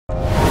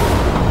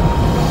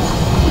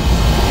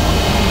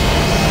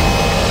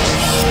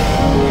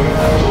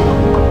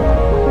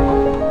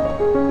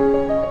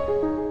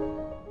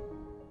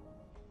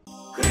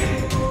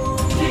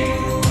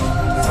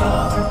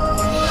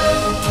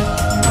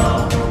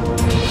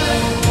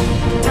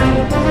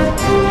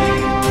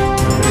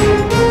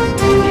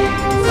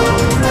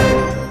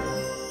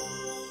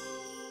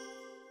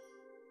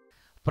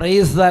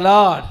Price the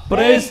lord.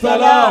 Praise the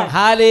lord.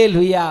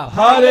 Hallelujah.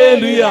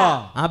 Hallelujah.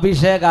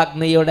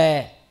 അഭിഷേകാഗ്നിയുടെ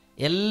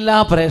എല്ലാ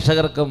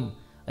പ്രേക്ഷകർക്കും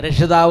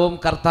രക്ഷിതാവും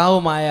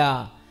കർത്താവുമായ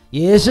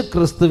യേശു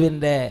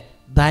ക്രിസ്തുവിൻ്റെ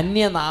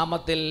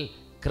ധന്യനാമത്തിൽ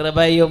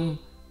കൃപയും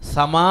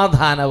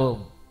സമാധാനവും.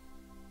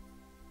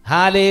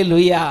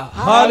 ഹല്ലേലൂയ.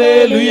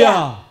 ഹല്ലേലൂയ.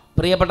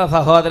 പ്രിയപ്പെട്ട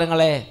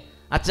സഹോദരങ്ങളെ,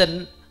 അച്ഛൻ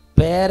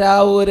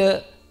പേരാവൂര്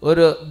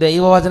ഒരു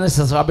ദൈവവചന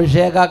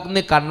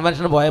അഭിഷേകാഗ്നി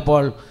കൺവെൻഷൻ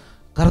പോയപ്പോൾ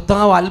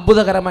കർത്താവ്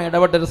അത്ഭുതകരമായി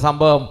ഇടപെട്ടൊരു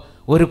സംഭവം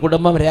ഒരു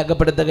കുടുംബം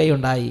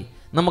രേഖപ്പെടുത്തുകയുണ്ടായി.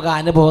 നമുക്ക്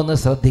അനുഭവം ഒന്ന്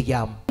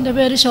ശ്രദ്ധിക്കാം. എൻ്റെ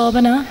പേര്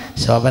ശോഭന.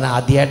 ശോഭന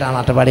ആദ്യമായിട്ടാണ്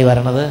അട്ടപ്പാടി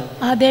വരണത്?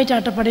 ആദ്യമായിട്ട്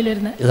അട്ടപ്പാടിയിൽ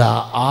വരുന്നത്. ഇതാ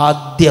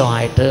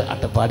ആദ്യമായിട്ട്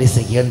അട്ടപ്പാടി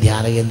സിക്കിയൻ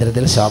ധ്യാന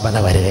കേന്ദ്രത്തിൽ ശോഭന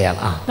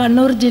വരികയാണ്.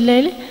 കണ്ണൂർ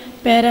ജില്ലയിൽ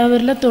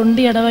പേരാവൂരിലെ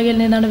തൊണ്ടി ഇടവകയിൽ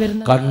നിന്നാണ്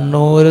വരുന്നത്.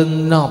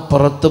 കണ്ണൂരിന്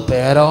അപ്പുറത്ത്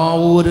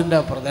പേരാവൂരിന്റെ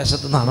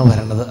പ്രദേശത്തു നിന്നാണ്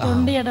വരണത്.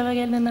 തൊണ്ടി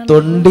ഇടവകയിൽ നിന്നാണ്.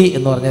 തൊണ്ടി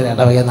എന്ന് പറഞ്ഞ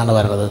ഇടവകയിൽ നിന്നാണ്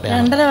വരണത്.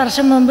 2.5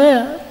 വർഷം മുമ്പ്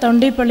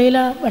തൊണ്ടി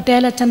പള്ളിയിലെ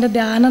വട്ടയാലച്ഛൻ്റെ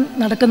ധ്യാനം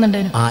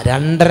നടക്കുന്നുണ്ടായിരുന്നു.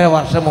 2.5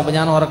 വർഷം മുമ്പ്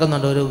ഞാൻ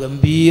ഓർക്കുന്നുണ്ട്. ഒരു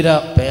ഗംഭീര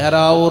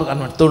പേരാവൂർ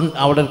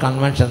അവിടെ ഒരു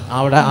കൺവെൻഷൻ,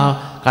 അവിടെ ആ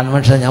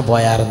കൺവെൻഷൻ ഞാൻ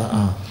പോയായിരുന്നു.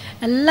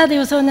 എല്ലാ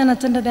ദിവസവും ഞാൻ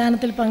അച്ഛൻ്റെ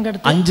ധ്യാനത്തിൽ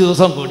പങ്കെടുത്തു. 5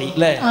 ദിവസം കൂടി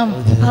അല്ലേ?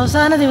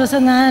 അവസാന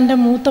ദിവസം ഞാൻ എൻ്റെ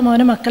മൂത്ത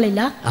മോന്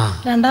മക്കളില്ല,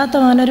 രണ്ടാമത്തെ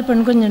മോനൊരു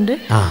പെൺകുഞ്ഞുണ്ട്.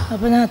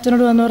 അപ്പോൾ ഞാൻ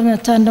അച്ഛനോട് വന്ന് പറഞ്ഞു,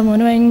 അച്ഛൻ എൻ്റെ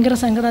മോന് ഭയങ്കര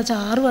സങ്കടം. അച്ഛൻ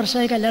 6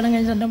 വർഷമായി കല്യാണം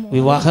കഴിഞ്ഞ എൻ്റെ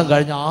വിവാഹം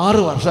കഴിഞ്ഞ്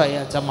 6 വർഷമായി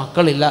അച്ഛൻ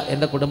മക്കളില്ല,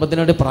 എൻ്റെ കുടുംബത്തിന്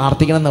വേണ്ടി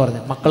പ്രാർത്ഥിക്കണം എന്ന്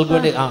പറഞ്ഞു. മക്കൾക്ക്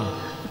വേണ്ടി.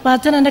 അപ്പം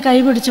അച്ഛൻ എൻ്റെ കൈ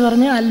പിടിച്ച്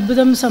പറഞ്ഞു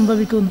അത്ഭുതം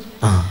സംഭവിക്കുന്നു.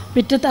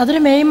 അതൊരു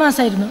മെയ്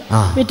മാസമായിരുന്നു.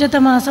 പിറ്റത്തെ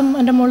മാസം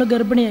എൻ്റെ മോള്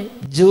ഗർഭിണിയായി.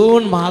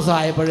 ജൂൺ മാസം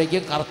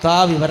ആയപ്പോഴേക്കും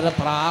കർത്താവ് ഇവരുടെ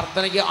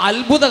പ്രാർത്ഥനയ്ക്ക്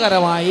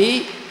അത്ഭുതകരമായി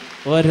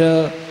ഒരു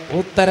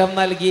ഉത്തരം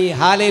നൽകി.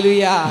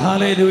 Hallelujah.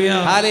 Hallelujah.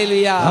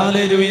 Hallelujah.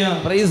 Hallelujah.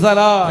 Price the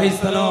lord.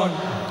 Praise the Lord.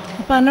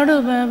 അപ്പം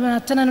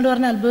അച്ഛൻ എന്നോട്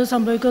പറഞ്ഞ അത്ഭുതം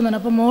സംഭവിക്കുമെന്നാണ്.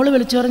 അപ്പം മോള്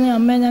വിളിച്ചു പറഞ്ഞു,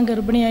 അമ്മേ ഞാൻ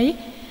ഗർഭിണിയായി.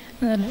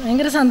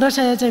 ഭയങ്കര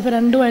സന്തോഷമായ. ഇപ്പോൾ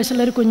 2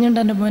 വയസ്സുള്ള ഒരു കുഞ്ഞുണ്ട്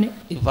എൻ്റെ മോന്.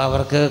 ഇപ്പം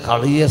അവർക്ക്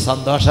കളിയ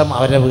സന്തോഷം.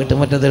 അവരുടെ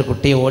വീട്ടുമുറ്റത്ത് ഒരു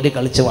കുട്ടി ഓടി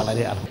കളിച്ച്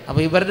വളരുകയാണ്.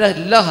 അപ്പോൾ ഇവരുടെ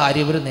എല്ലാ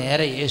കാര്യവും ഇവർ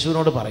നേരെ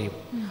യേശുവിനോട് പറയും.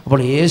 അപ്പോൾ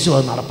യേശു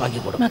അത് നടപ്പാക്കി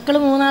കൊടുക്കും. മക്കൾ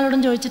 3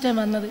 ചോദിച്ചിട്ടാണ്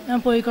വന്നത്, ഞാൻ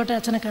പോയിക്കോട്ടെ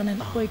അച്ഛനെ കാണാൻ,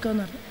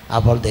 പോയിക്കോന്ന് പറഞ്ഞു.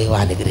 അപ്പോൾ ദൈവം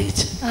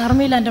അനുഗ്രഹിച്ചു.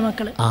 ആർമിയിലാണ് എൻ്റെ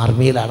മക്കൾ.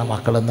 ആർമിയിലാണ്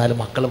മക്കൾ. എന്നാലും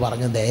മക്കൾ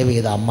പറഞ്ഞു, ദയവ്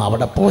ചെയ്ത് അമ്മ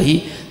അവിടെ പോയി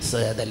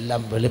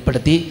ഇതെല്ലാം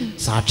വെളിപ്പെടുത്തി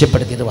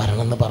സാക്ഷ്യപ്പെടുത്തിയിട്ട്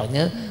വരണമെന്ന്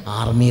പറഞ്ഞ്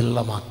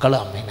ആർമിയിലുള്ള മക്കൾ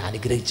അമ്മേനെ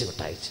അനുഗ്രഹിച്ച്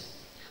വിട്ടയച്ചു.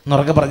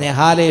 എന്നുറക്കെ പറഞ്ഞേ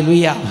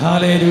ഹല്ലേലൂയ.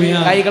 ഹല്ലേലൂയ.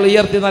 കൈകൾ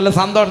ഉയർത്തി നല്ല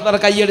സന്തോഷത്തോടെ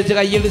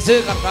കൈയടിച്ച്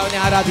കർത്താവിനെ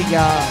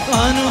ആരാധിക്കാം.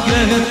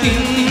 അനുഗ്രഹത്തിൻ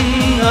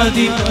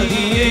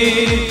അധിപതിയേ,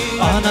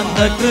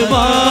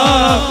 ആനന്ദകൃപാ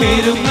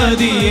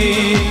പെരുമതിയേ.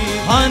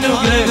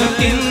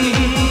 അനുഗ്രഹത്തിൻ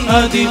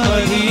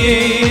അധിപതിയേ,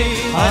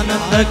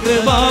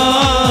 ആനന്ദകൃപാ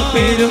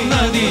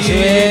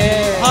പെരുമതിയേ.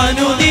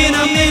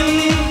 അനുദിനം നിൻ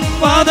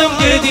പാദം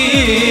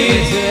ഗതിയേ,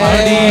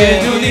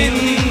 അടിയനു നിൻ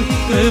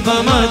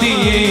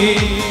കൃപമതിയേ.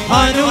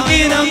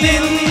 അനുദിനം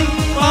നിൻ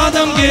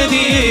പാദം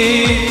ഗതിയേ,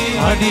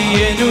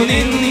 അടിയനു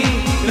നിൻ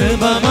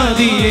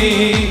കൃപമതിയേ.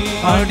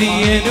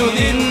 അടിയനു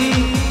നിൻ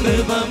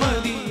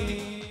കൃപമതിയേ.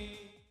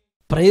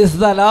 Praise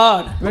the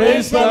lord.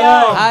 Praise the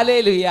lord.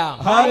 Hallelujah.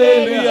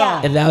 Hallelujah.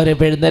 എല്ലാവരും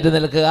ഇപ്പോൾ എഴുന്നേറ്റ്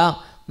നിൽക്കുക.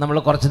 നമ്മൾ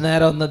കുറച്ചു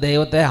നേരം ഒന്ന്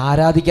ദൈവത്തെ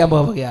ആരാധിക്കാൻ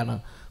പോവുകയാണ്.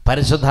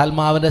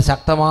 പരിശുദ്ധാത്മാവിൻ്റെ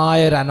ശക്തമായ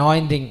ഒരു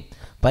അനോയിൻറ്റിങ്.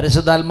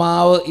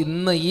 പരിശുദ്ധാത്മാവ്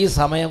ഇന്ന് ഈ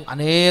സമയം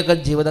അനേകം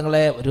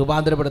ജീവിതങ്ങളെ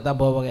രൂപാന്തരപ്പെടുത്താൻ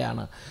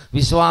പോവുകയാണ്.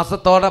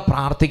 വിശ്വാസത്തോടെ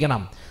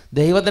പ്രാർത്ഥിക്കണം.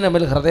 ദൈവത്തിന്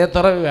മുമ്പിൽ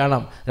ഹൃദയത്തുറവ്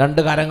വേണം.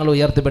 2 കരങ്ങൾ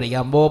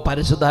ഉയർത്തിപ്പിടിക്കാം.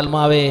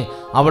 പരിശുദ്ധാത്മാവേ,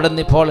 അവിടെ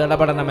നിന്ന് ഇപ്പോൾ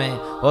ഇടപെടണമേ.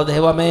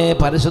 ദൈവമേ,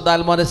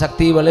 പരിശുദ്ധാത്മാവിന്റെ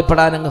ശക്തി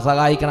വെളിപ്പെടാൻ അങ്ങ്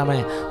സഹായിക്കണമേ.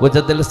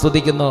 ഉച്ചത്തിൽ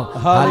സ്തുതിക്കുന്നു.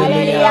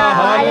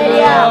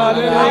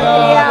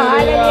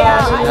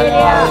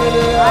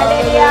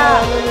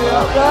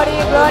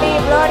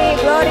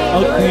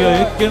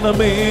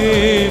 അഗ്നിയയക്കണമേ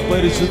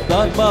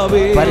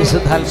പരിശുദ്ധാത്മാവേ.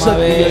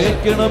 പരിശുദ്ധാത്മാവേ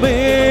അയക്കണമേ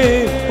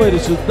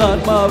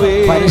പരിശുദ്ധാത്മാവേ.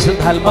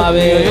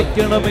 പരിശുദ്ധാത്മാവേ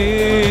അയക്കണമേ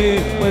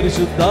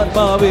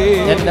പരിശുദ്ധാത്മാവേ.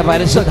 എന്റെ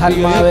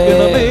പരിശുദ്ധാത്മാവേ.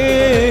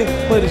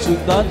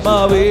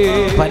 പരിശുദ്ധാത്മാവേ.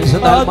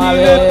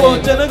 പരിശുദ്ധാത്മാവേ.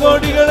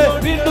 ജനകോടികളെ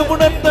വീണ്ടും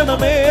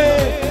ഉണർത്തണമേ.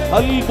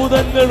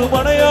 അത്ഭുതങ്ങളും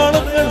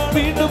അടയാളങ്ങൾ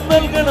വീണ്ടും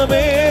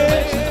നൽകണമേ.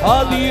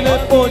 ആദിയിലെ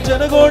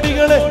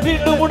ജനകോടികളെ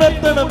വീണ്ടും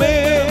ഉണർത്തണമേ.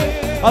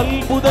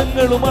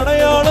 അത്ഭുതങ്ങളും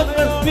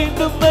അടയാളങ്ങൾ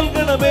വീണ്ടും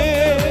നൽകണമേ.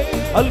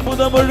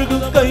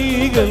 അത്ഭുതമൊഴുകും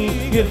കൈകൾ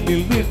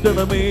എന്നിൽ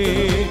നീട്ടണമേ.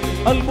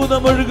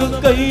 അത്ഭുതമൊഴുകും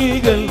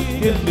കൈകൾ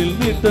എന്നിൽ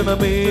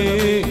നീട്ടണമേ.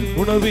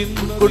 ഉണവിൻ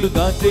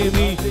കൊടുകാറ്റേ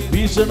നീ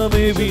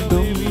വീശണമേ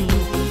വീണ്ടും.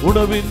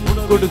 ഉണവിൻ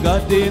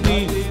കൊടുകാറ്റേ നീ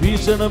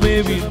വീശണമേ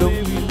വീണ്ടും.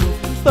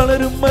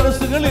 തളരും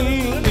മനസ്സുകളിൽ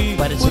നീ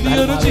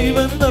പുതിയൊരു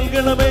ജീവൻ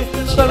നൽകണമേ.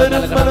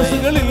 തളരും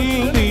മനസ്സുകളിൽ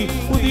നീ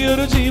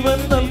പുതിയൊരു ജീവൻ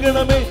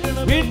നൽകണമേ.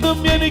 വീണ്ടും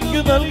എനിക്ക്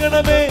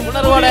നൽകണമേ.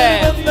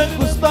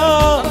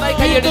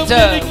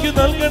 എനിക്ക്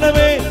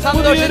നൽകണമേ.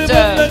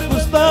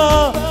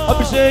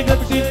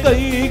 അഭിഷേകത്തിൻ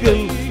കൈകൾ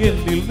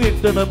എന്നിൽ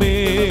നീട്ടണമേ.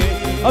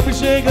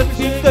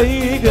 അഭിഷേകത്തിൻ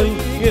കൈകൾ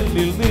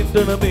എന്നിൽ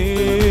നീട്ടണമേ.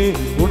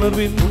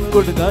 ഉണർവിൻ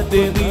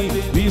കൊടുകാറ്റേ നീ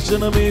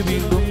വീശണമേ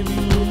വീണ്ടും.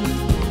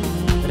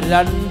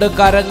 2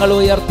 കരങ്ങൾ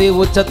ഉയർത്തി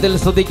ഉച്ചത്തിൽ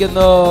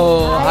സ്തുതിക്കുന്നു.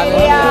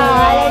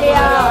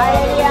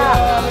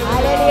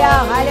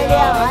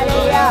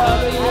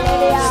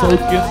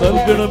 സൗഖ്യം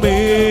നൽകണമേ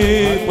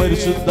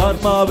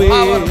പരിശുദ്ധാത്മാവേ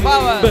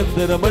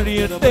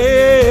ബന്ധനമഴിയട്ടെ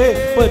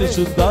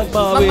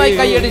പരിശുദ്ധാത്മാവേ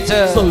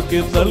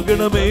സൗഖ്യം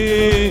നൽകണമേ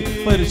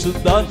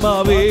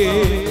പരിശുദ്ധാത്മാവേ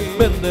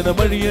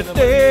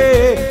ബന്ധനമഴിയട്ടെ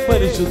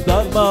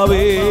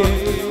പരിശുദ്ധാത്മാവേ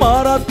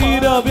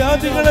മാറാത്തീരാ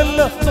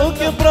വ്യാധികളെല്ലാം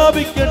സൗഖ്യം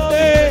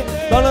പ്രാപിക്കട്ടെ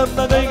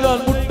തളർന്ന കൈകാൽ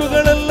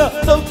മുട്ടുകളെല്ലാം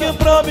സൗഖ്യം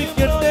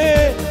പ്രാപിക്കട്ടെ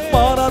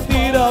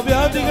മാറാത്തീരാ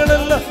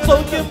വ്യാധികളെല്ലാം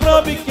സൗഖ്യം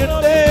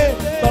പ്രാപിക്കട്ടെ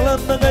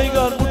തളർന്ന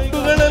കൈകാൽ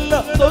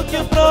മുട്ടുകളെല്ലാം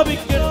സൗഖ്യം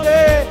പ്രാപിക്കട്ടെ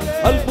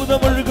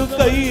അത്ഭുതമൊഴുകും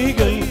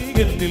കൈകൾ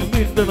എന്നിൽ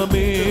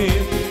നീട്ടണമേ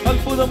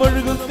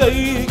അത്ഭുതമൊഴുകും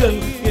കൈകൾ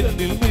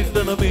എന്നിൽ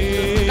നീട്ടണമേ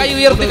കൈ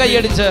ഉയർത്തി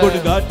കൈയടിച്ച്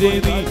കൊടുകാറ്റേ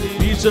നീ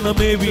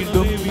വീശണമേ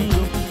വീണ്ടും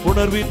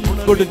ഉണർവിൻ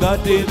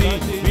കൊടുകാറ്റേ നീ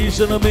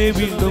വീശണമേ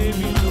വീണ്ടും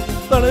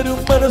തളരും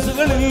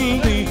മനസ്സുകളിൽ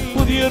നീ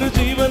പുതിയൊരു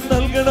ജീവൻ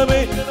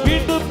നൽകണമേ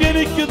വീണ്ടും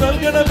എനിക്ക്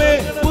നൽകണമേ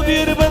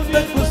പുതിയൊരു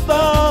ബന്ധക്കുസ്ത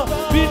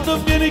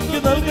വീണ്ടും എനിക്ക്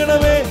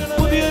നൽകണമേ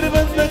പുതിയൊരു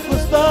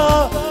ബന്ധക്കുസ്ത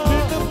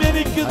വീണ്ടും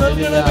എനിക്ക്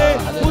നൽകണമേ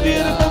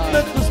പുതിയൊരു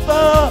ബന്ധക്കുസ്ത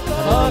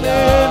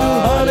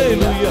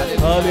ഹല്ലേലൂയ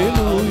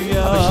ഹല്ലേലൂയ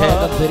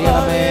അഭിഷേകം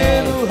തിരിയണമേ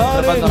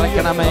കൃപ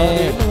നിറയ്ക്കണമേ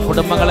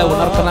കുടുംബങ്ങളെ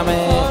ഉണർത്തണമേ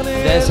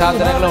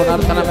ദേശാന്തരങ്ങളെ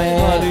ഉണർത്തണമേ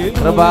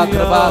കൃപ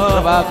കൃപ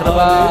കൃപ കൃപ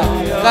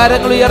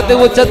കാര്യങ്ങൾ ഉയർത്തി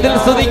ഉച്ചത്തിൽ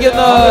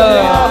സ്തുതിക്കുന്നു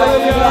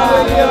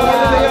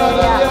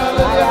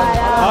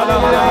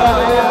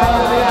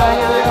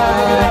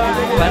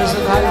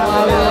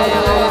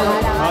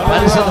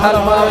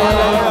പരിശുദ്ധാത്മാവേ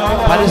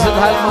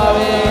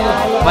പരിശുദ്ധാത്മാവേ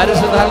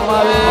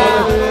പരിശുദ്ധാത്മാവേ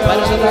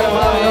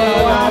പരിശുദ്ധാത്മാവേ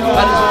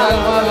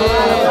പരിശുദ്ധാത്മാവേ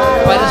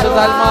പരിശുദ്ധാത്മാവേ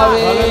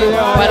പരിശുദ്ധാത്മാവേ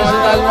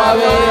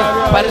പരിശുദ്ധാത്മാവേ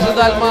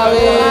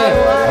പരിശുദ്ധാത്മാവേ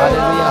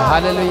ഹല്ലേലൂയ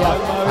ഹല്ലേലൂയ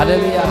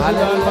ഹല്ലേലൂയ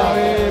ഹല്ലേലൂയ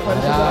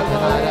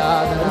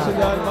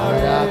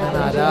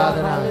ആരാധന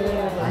ആരാധന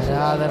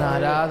ആരാധന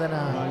ആരാധന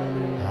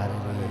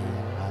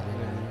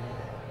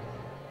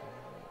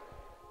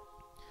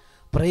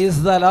Praise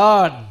the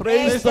Lord.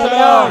 Praise the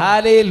Lord.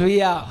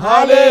 Hallelujah.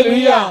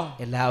 Hallelujah.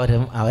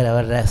 എല്ലാവരും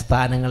അവരവരുടെ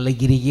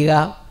സ്ഥാനങ്ങളിലേക്ക് ഇരിക്കുക.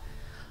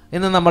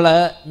 ഇന്ന് നമ്മൾ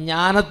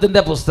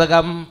ജ്ഞാനത്തിൻ്റെ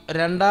പുസ്തകം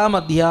 2-ാം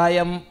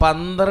അധ്യായം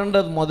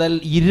 12 മുതൽ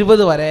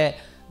 20 വരെ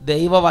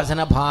ദൈവവചന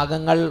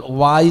ഭാഗങ്ങൾ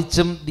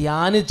വായിച്ചും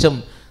ധ്യാനിച്ചും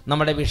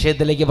നമ്മുടെ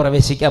വിഷയത്തിലേക്ക്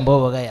പ്രവേശിക്കാൻ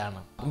പോവുകയാണ്.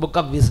 Book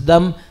of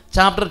wisdom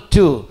chapter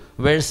 2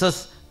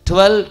 verses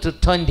 12 to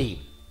 20.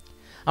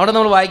 അവിടെ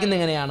നമ്മൾ വായിക്കുന്നത്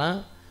എങ്ങനെയാണ്?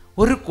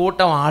 ഒരു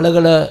കൂട്ടം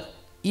ആളുകൾ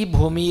ഈ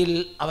ഭൂമിയിൽ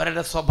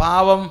അവരുടെ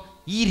സ്വഭാവം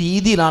ഈ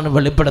രീതിയിലാണ്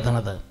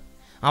വെളിപ്പെടുത്തുന്നത്.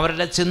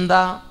 അവരുടെ ചിന്ത,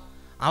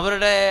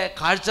 അവരുടെ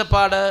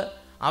കാഴ്ചപ്പാട്,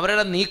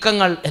 അവരുടെ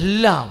നീക്കങ്ങൾ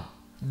എല്ലാം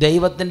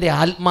ദൈവത്തിൻ്റെ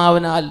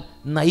ആത്മാവിനാൽ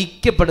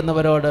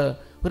നയിക്കപ്പെടുന്നവരോട്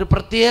ഒരു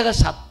പ്രത്യേക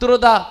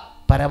ശത്രുത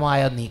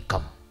പരമായ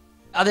നീക്കം.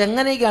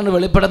 അതെങ്ങനെയൊക്കെയാണ്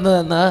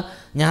വെളിപ്പെടുന്നതെന്ന്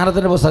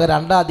ജ്ഞാനത്തിൻ്റെ പുസ്തകം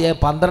 2-ാം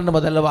അധ്യായം 12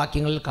 മുതലുള്ള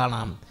വാക്യങ്ങളിൽ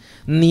കാണാം.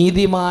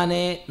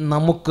 നീതിമാനെ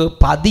നമുക്ക്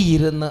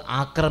പതിയിരുന്ന്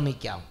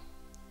ആക്രമിക്കാം,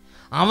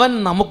 അവൻ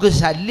നമുക്ക്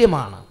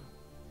ശല്യമാണ്,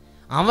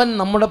 അവൻ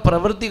നമ്മുടെ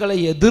പ്രവൃത്തികളെ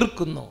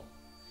എതിർക്കുന്നു,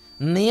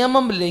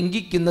 നിയമം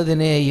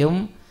ലംഘിക്കുന്നതിനെയും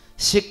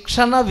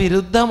ശിക്ഷണ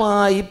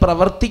വിരുദ്ധമായി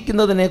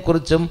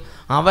പ്രവർത്തിക്കുന്നതിനെക്കുറിച്ചും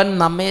അവൻ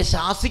നമ്മെ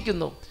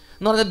ശാസിക്കുന്നു.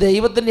 എന്ന് പറഞ്ഞാൽ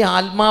ദൈവത്തിൻ്റെ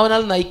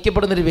ആത്മാവിനാൽ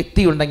നയിക്കപ്പെടുന്നൊരു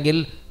വ്യക്തിയുണ്ടെങ്കിൽ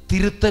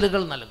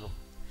തിരുത്തലുകൾ നൽകും,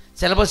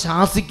 ചിലപ്പോൾ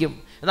ശാസിക്കും.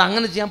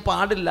 ഇതങ്ങനെ ചെയ്യാൻ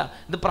പാടില്ല,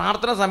 ഇത്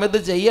പ്രാർത്ഥന സമയത്ത്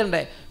ചെയ്യണ്ടേ.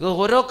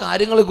 ഓരോ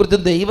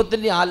കാര്യങ്ങളെക്കുറിച്ചും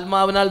ദൈവത്തിൻ്റെ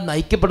ആത്മാവിനാൽ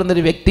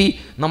നയിക്കപ്പെടുന്നൊരു വ്യക്തി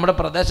നമ്മുടെ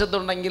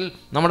പ്രദേശത്തുണ്ടെങ്കിൽ,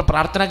 നമ്മുടെ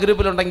പ്രാർത്ഥനാ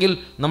ഗ്രൂപ്പിലുണ്ടെങ്കിൽ,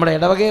 നമ്മുടെ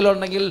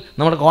ഇടവകയിലുണ്ടെങ്കിൽ,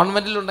 നമ്മുടെ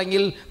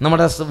ഗവൺമെൻറ്റിലുണ്ടെങ്കിൽ,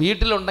 നമ്മുടെ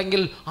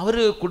വീട്ടിലുണ്ടെങ്കിൽ അവർ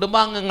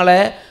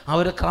കുടുംബാംഗങ്ങളെ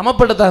അവർ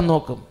ക്രമപ്പെടുത്താൻ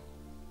നോക്കും.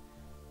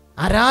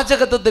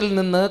 അരാജകത്വത്തിൽ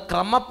നിന്ന്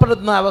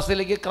ക്രമപ്പെടുത്തുന്ന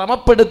അവസ്ഥയിലേക്ക്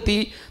ക്രമപ്പെടുത്തി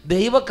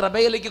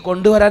ദൈവകൃപയിലേക്ക്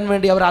കൊണ്ടുവരാൻ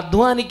വേണ്ടി അവർ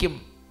അധ്വാനിക്കും.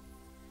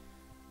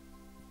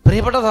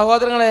 പ്രിയപ്പെട്ട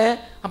സഹോദരങ്ങളെ,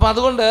 അപ്പം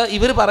അതുകൊണ്ട്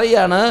ഇവർ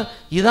പറയുകയാണ്,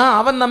 ഇതാ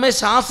അവൻ നമ്മെ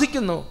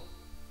ശാസിക്കുന്നു.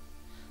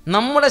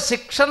 നമ്മുടെ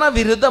ശിക്ഷണ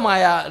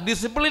വിരുദ്ധമായ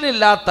ഡിസിപ്ലിൻ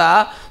ഇല്ലാത്ത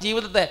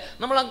ജീവിതത്തെ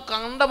നമ്മൾ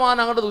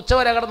കണ്ടമാനം അങ്ങോട്ട്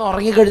ഉച്ചവരെ കിടന്ന്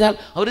ഉറങ്ങിക്കഴിഞ്ഞാൽ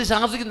അവർ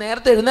ശാസിക്കും,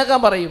 നേരത്തെ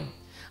എഴുന്നേക്കാൻ പറയും.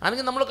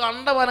 അല്ലെങ്കിൽ നമ്മൾ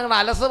കണ്ടമാനം അങ്ങോട്ട്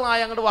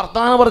അലസമായി അങ്ങോട്ട്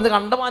വർത്തമാനം പറഞ്ഞ്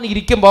കണ്ടമാനം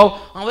ഇരിക്കുമ്പോൾ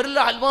അവരിൽ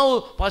ആത്മാവ്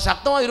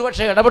ശക്തമായി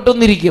ഒരുപക്ഷെ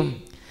ഇടപെട്ടുന്നിരിക്കും.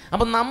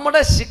 അപ്പം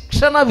നമ്മുടെ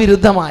ശിക്ഷണ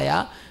വിരുദ്ധമായ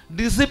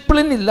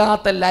ഡിസിപ്ലിൻ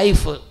ഇല്ലാത്ത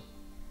ലൈഫ്,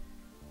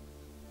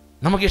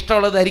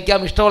 നമുക്കിഷ്ടമുള്ളത് ധരിക്കാം,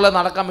 ഇഷ്ടമുള്ളത്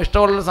നടക്കാം,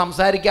 ഇഷ്ടമുള്ളത്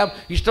സംസാരിക്കാം,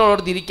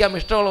 ഇഷ്ടമുള്ളത് തിരിക്കാം,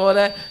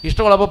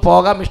 ഇഷ്ടമുള്ളപ്പോൾ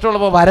പോകാം,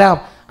 ഇഷ്ടമുള്ളപ്പോൾ വരാം,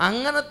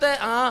 അങ്ങനത്തെ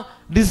ആ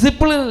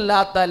ഡിസിപ്ലിൻ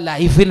ഇല്ലാത്ത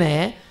ലൈഫിനെ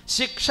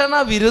ശിക്ഷണ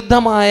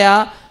വിരുദ്ധമായ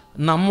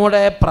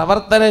നമ്മുടെ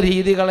പ്രവർത്തന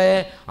രീതികളെ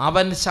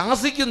അവൻ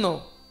ശാസിക്കുന്നു.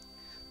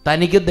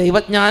 തനിക്ക്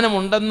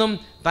ദൈവജ്ഞാനമുണ്ടെന്നും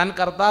താൻ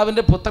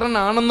കർത്താവിൻ്റെ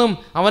പുത്രനാണെന്നും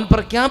അവൻ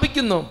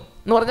പ്രഖ്യാപിക്കുന്നു.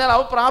 എന്ന് പറഞ്ഞാൽ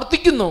അവൻ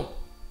പ്രാർത്ഥിക്കുന്നു.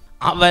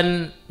 അവൻ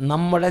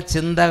നമ്മുടെ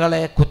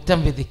ചിന്തകളെ കുറ്റം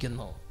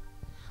വിധിക്കുന്നു.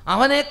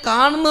 അവനെ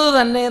കാണുന്നത്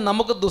തന്നെ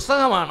നമുക്ക്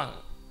ദുസ്സഹമാണ്.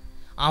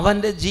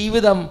 അവൻ്റെ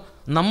ജീവിതം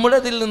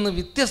നമ്മുടേതിൽ നിന്ന്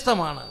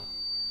വ്യത്യസ്തമാണ്.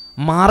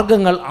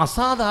 മാർഗങ്ങൾ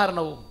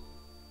അസാധാരണവും.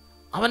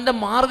 അവൻ്റെ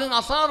മാർഗം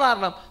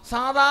അസാധാരണം.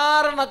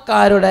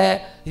 സാധാരണക്കാരുടെ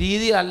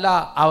രീതിയിലല്ല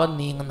അവൻ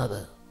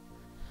നീങ്ങുന്നത്.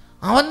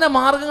 അവൻ്റെ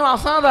മാർഗങ്ങൾ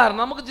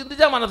അസാധാരണം, നമുക്ക്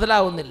ചിന്തിച്ചാൽ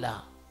മനസ്സിലാവുന്നില്ല.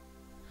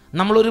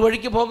 നമ്മളൊരു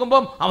വഴിക്ക്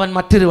പോകുമ്പം അവൻ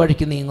മറ്റൊരു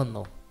വഴിക്ക്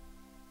നീങ്ങുന്നു.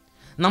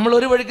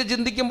 നമ്മളൊരു വഴിക്ക്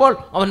ചിന്തിക്കുമ്പോൾ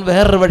അവൻ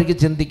വേറൊരു വഴിക്ക്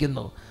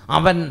ചിന്തിക്കുന്നു.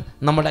 അവൻ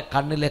നമ്മുടെ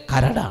കണ്ണിലെ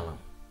കരടാണ്.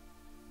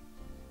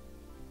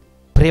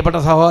 പ്രിയപ്പെട്ട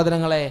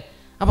സഹോദരങ്ങളെ,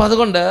 അപ്പോൾ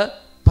അതുകൊണ്ട്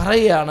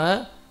പറയുകയാണ്,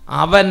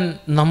 അവൻ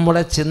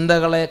നമ്മുടെ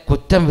ചിന്തകളെ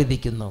കുറ്റം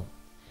വിധിക്കുന്നു.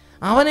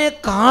 അവനെ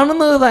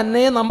കാണുന്നത്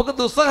തന്നെ നമുക്ക്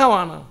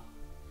ദുസ്സഹമാണ്.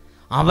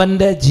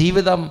 അവൻ്റെ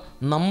ജീവിതം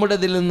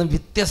നമ്മുടേതിൽ നിന്ന്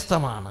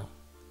വ്യത്യസ്തമാണ്.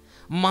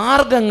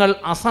 മാർഗങ്ങൾ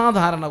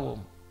അസാധാരണവും.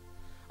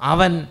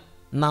 അവൻ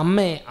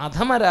നമ്മെ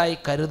അധമരായി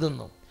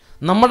കരുതുന്നു.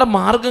 നമ്മുടെ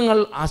മാർഗങ്ങൾ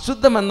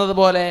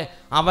അശുദ്ധമെന്നതുപോലെ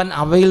അവൻ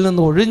അവയിൽ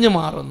നിന്ന് ഒഴിഞ്ഞു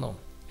മാറുന്നു.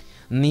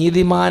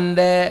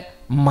 നീതിമാൻ്റെ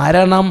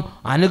മരണം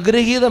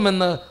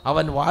അനുഗ്രഹീതമെന്ന്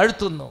അവൻ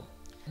വാഴ്ത്തുന്നു.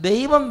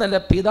 ദൈവം തൻ്റെ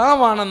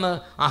പിതാവാണെന്ന്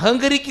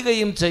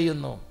അഹങ്കരിക്കുകയും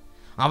ചെയ്യുന്നു.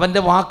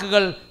 അവൻ്റെ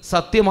വാക്കുകൾ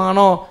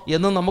സത്യമാണോ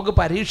എന്ന് നമുക്ക്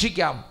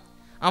പരീക്ഷിക്കാം.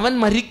 അവൻ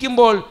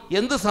മരിക്കുമ്പോൾ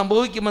എന്ത്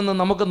സംഭവിക്കുമെന്ന്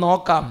നമുക്ക്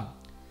നോക്കാം.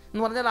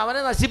 എന്ന് പറഞ്ഞാൽ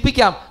അവനെ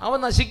നശിപ്പിക്കാം. അവൻ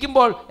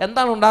നശിക്കുമ്പോൾ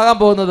എന്താണ് ഉണ്ടാകാൻ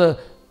പോകുന്നത്?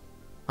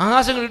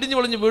 ആകാശങ്ങൾ ഇടിഞ്ഞു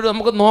പൊളിഞ്ഞ് വീഴും.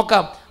 നമുക്ക്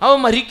നോക്കാം. അവൻ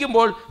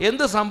മരിക്കുമ്പോൾ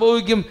എന്ത്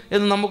സംഭവിക്കും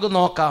എന്ന് നമുക്ക്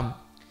നോക്കാം.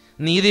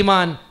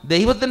 നീതിമാൻ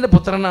ദൈവത്തിൻ്റെ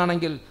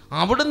പുത്രനാണെങ്കിൽ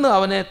അവിടുന്ന്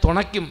അവനെ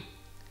തുണയ്ക്കും,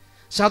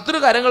 ശത്രു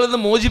കരങ്ങളിൽ നിന്ന്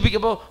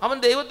മോചിപ്പിക്കുമ്പോൾ. അവൻ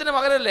ദൈവത്തിൻ്റെ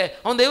മകനല്ലേ,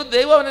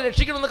 ദൈവം അവനെ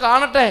രക്ഷിക്കണമെന്ന്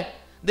കാണട്ടെ,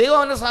 ദൈവം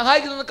അവനെ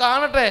സഹായിക്കുന്നെന്ന്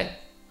കാണട്ടെ.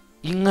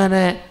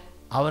 ഇങ്ങനെ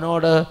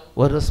അവനോട്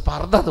ഒരു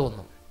സ്പർദ്ധ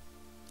തോന്നും.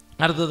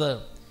 അടുത്തത്,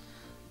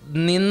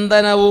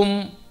 നിന്ദനവും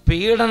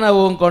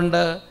പീഡനവും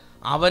കൊണ്ട്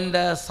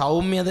അവൻ്റെ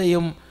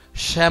സൗമ്യതയും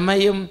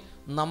ക്ഷമയും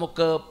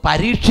നമുക്ക്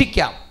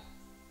പരീക്ഷിക്കാം.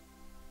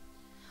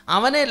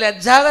 അവനെ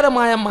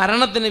ലജ്ജാകരമായ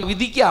മരണത്തിന്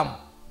വിധിക്കാം.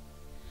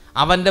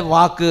 അവൻ്റെ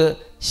വാക്ക്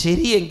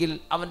ശരിയെങ്കിൽ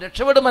അവൻ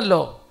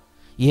രക്ഷപ്പെടുമല്ലോ.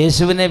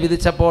 യേശുവിനെ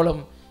വിധിച്ചപ്പോഴും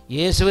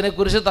യേശുവിനെ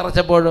കുരിശ്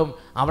തറച്ചപ്പോഴും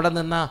അവിടെ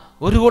നിന്ന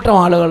ഒരു കൂട്ടം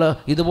ആളുകൾ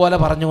ഇതുപോലെ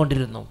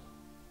പറഞ്ഞുകൊണ്ടിരുന്നു.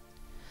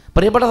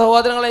 പ്രിയപ്പെട്ട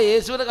സഹോദരങ്ങളെ,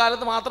 യേശുവിൻ്റെ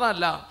കാലത്ത്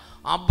മാത്രമല്ല,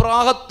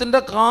 അബ്രാഹത്തിൻ്റെ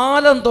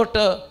കാലം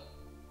തൊട്ട്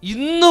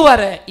ഇന്നു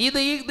വരെ ഇത്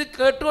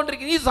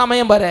കേട്ടുകൊണ്ടിരിക്കുന്ന ഈ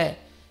സമയം വരെ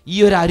ഈ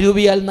ഒരു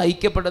അരൂപിയാൽ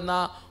നയിക്കപ്പെടുന്ന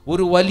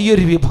ഒരു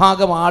വലിയൊരു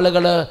വിഭാഗം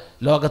ആളുകൾ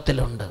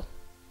ലോകത്തിലുണ്ട്.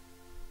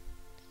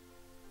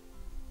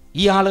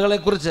 ഈ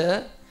ആളുകളെക്കുറിച്ച്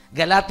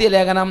ഗലാത്യ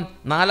ലേഖനം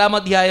 4-ാം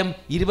അധ്യായം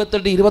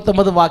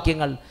 28-29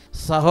 വാക്യങ്ങൾ,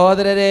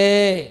 സഹോദരരെ,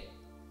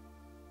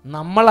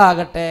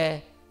 നമ്മളാകട്ടെ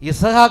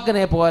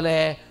ഇസഹാക്കിനെ പോലെ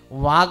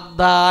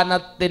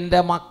വാഗ്ദാനത്തിൻ്റെ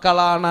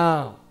മക്കളാണ്.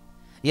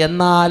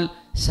 എന്നാൽ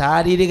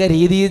ശാരീരിക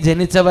രീതിയിൽ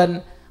ജനിച്ചവൻ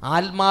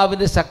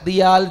ആത്മാവിൻ്റെ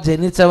ശക്തിയാൽ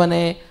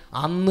ജനിച്ചവനെ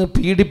അന്ന്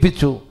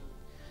പീഡിപ്പിച്ചു.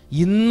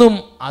 ഇന്നും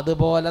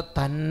അതുപോലെ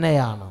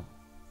തന്നെയാണ്.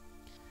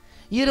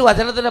 ഈ ഒരു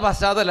വചനത്തിൻ്റെ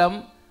പശ്ചാത്തലം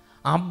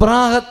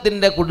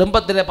അബ്രാഹത്തിൻ്റെ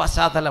കുടുംബത്തിലെ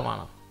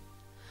പശ്ചാത്തലമാണ്.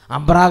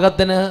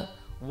 അബ്രാഹത്തിന്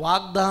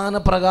വാഗ്ദാന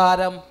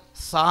പ്രകാരം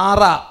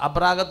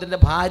അബ്രാഹത്തിൻ്റെ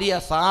ഭാര്യ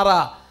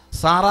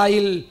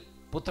സാറായിൽ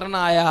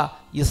പുത്രനായ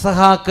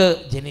ഇസഹാക്ക്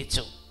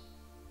ജനിച്ചു.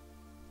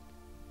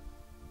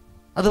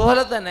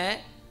 അതുപോലെ തന്നെ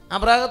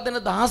അബ്രാഹത്തിന്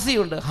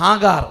ദാസിയുണ്ട്,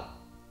 ഹാഗാർ.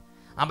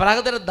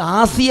 അബ്രാഹത്തിൻ്റെ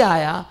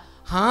ദാസിയായ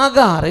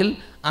ഹാഗാറിൽ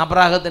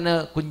അബ്രാഹത്തിന്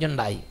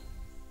കുഞ്ഞുണ്ടായി.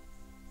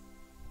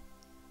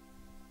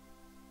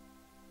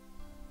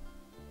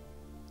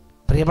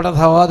 പ്രിയപ്പെട്ട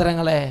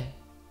സഹോദരങ്ങളെ,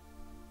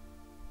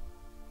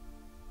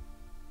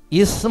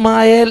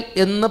 ഇസ്മായേൽ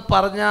എന്ന്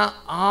പറഞ്ഞ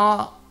ആ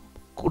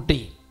കുട്ടി,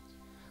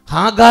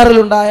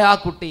 ഹാഗാറിലുണ്ടായ ആ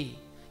കുട്ടി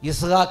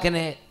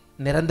ഇസ്ഹാക്കിനെ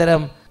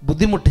നിരന്തരം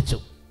ബുദ്ധിമുട്ടിച്ചു.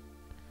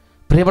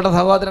 പ്രിയപ്പെട്ട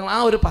സഹോദരങ്ങൾ, ആ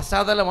ഒരു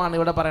പശ്ചാത്തലമാണ്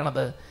ഇവിടെ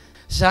പറയണത്.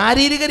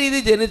 ശാരീരിക രീതി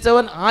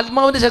ജനിച്ചവൻ,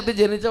 ആത്മാവിൻ്റെ ശക്തി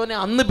ജനിച്ചവനെ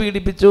അന്ന്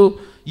പീഡിപ്പിച്ചു.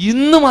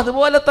 ഇന്നും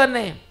അതുപോലെ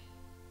തന്നെ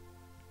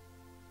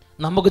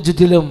നമുക്ക്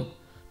ചുറ്റിലും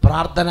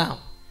പ്രാർത്ഥന,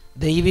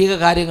 ദൈവിക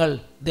കാര്യങ്ങൾ,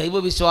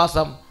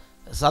 ദൈവവിശ്വാസം,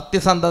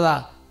 സത്യസന്ധത,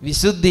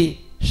 വിശുദ്ധി,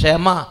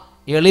 ക്ഷമ,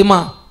 എളിമ,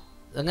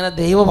 അങ്ങനെ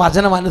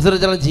ദൈവവചനം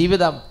അനുസരിച്ചുള്ള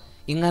ജീവിതം,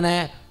 ഇങ്ങനെ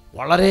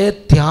വളരെ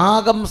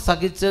ത്യാഗം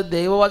സഹിച്ച്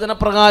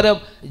ദൈവവചനപ്രകാരം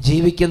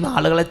ജീവിക്കുന്ന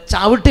ആളുകളെ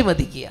ചവിട്ടി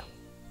മതിക്കുക.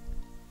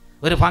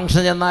 ഒരു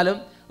ഫംഗ്ഷൻ ചെന്നാലും,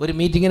 ഒരു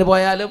മീറ്റിങ്ങിന്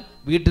പോയാലും,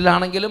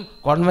 വീട്ടിലാണെങ്കിലും,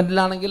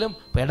 കോൺവെൻറ്റിലാണെങ്കിലും,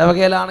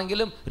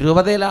 ഇടവകയിലാണെങ്കിലും,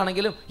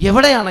 രൂപതയിലാണെങ്കിലും,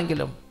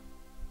 എവിടെയാണെങ്കിലും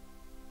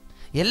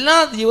എല്ലാ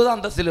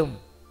ജീവിതാന്തസ്സിലും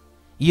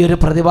ഈ ഒരു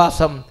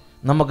പ്രതിഭാസം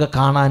നമുക്ക്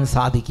കാണാൻ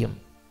സാധിക്കും.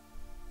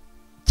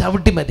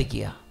 ചവിട്ടി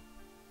മതിക്കുക.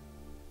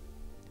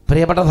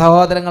 പ്രിയപ്പെട്ട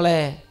സഹോദരങ്ങളെ,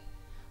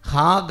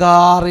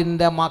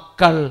 ഹാഗാറിൻ്റെ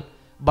മക്കൾ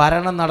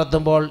ഭരണം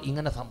നടത്തുമ്പോൾ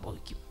ഇങ്ങനെ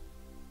സംഭവിക്കും.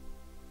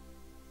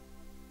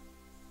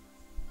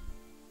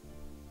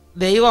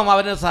 ദൈവം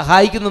അവനെ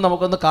സഹായിക്കുന്നു.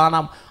 നമുക്കൊന്ന്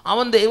കാണാം.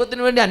 അവൻ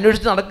ദൈവത്തിന് വേണ്ടി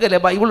അന്വേഷിച്ച് നടക്കുകയല്ലേ,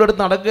 ബൈബിൾ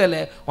എടുത്ത്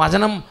നടക്കുകയല്ലേ,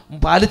 വചനം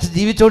പാലിച്ച്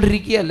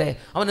ജീവിച്ചുകൊണ്ടിരിക്കുകയല്ലേ,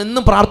 അവൻ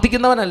എന്നും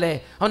പ്രാർത്ഥിക്കുന്നവനല്ലേ,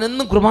 അവൻ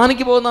എന്നും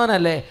കുർബാനയ്ക്ക്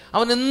പോകുന്നവനല്ലേ,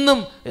 അവൻ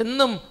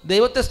എന്നും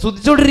ദൈവത്തെ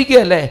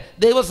സ്തുതിച്ചുകൊണ്ടിരിക്കുകയല്ലേ.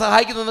 ദൈവം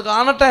സഹായിക്കുന്നത്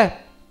കാണട്ടെ.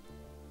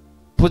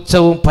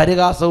 പുച്ഛവും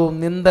പരിഹാസവും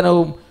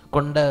നിന്ദനവും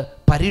കൊണ്ട്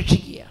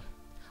പരീക്ഷിക്കുക.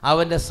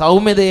 അവൻ്റെ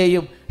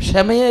സൗമ്യതയെയും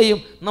ക്ഷമയെയും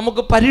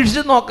നമുക്ക്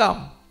പരീക്ഷിച്ച് നോക്കാം.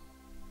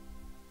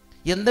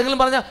 എന്തെങ്കിലും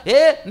പറഞ്ഞാൽ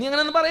നീ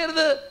അങ്ങനെയൊന്നും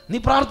പറയരുത്, നീ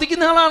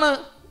പ്രാർത്ഥിക്കുന്ന ആളാണ്,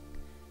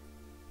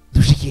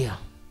 ദുഷിക്കുക.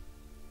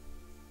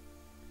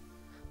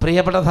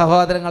 പ്രിയപ്പെട്ട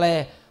സഹോദരങ്ങളെ,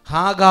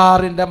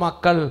 ഹാഗാറിൻ്റെ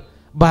മക്കൾ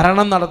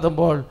ഭരണം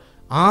നടത്തുമ്പോൾ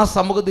ആ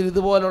സമൂഹത്തിൽ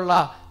ഇതുപോലുള്ള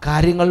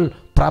കാര്യങ്ങൾ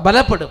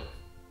പ്രബലപ്പെടും.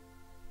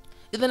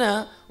 ഇതിന്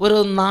ഒരു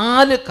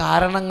 4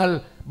 കാരണങ്ങൾ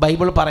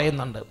ബൈബിൾ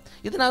പറയുന്നുണ്ട്.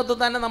 ഇതിനകത്ത്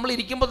തന്നെ നമ്മൾ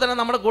ഇരിക്കുമ്പോൾ തന്നെ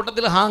നമ്മുടെ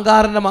കൂട്ടത്തിൽ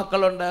ഹാഗാറിൻ്റെ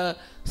മക്കളുണ്ട്,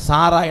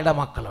 സാറായുടെ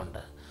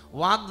മക്കളുണ്ട്.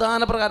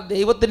 വാഗ്ദാന പ്രകാരം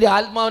ദൈവത്തിൻ്റെ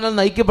ആത്മാവിനാൽ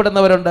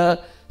നയിക്കപ്പെടുന്നവരുണ്ട്,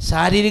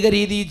 ശാരീരിക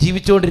രീതിയിൽ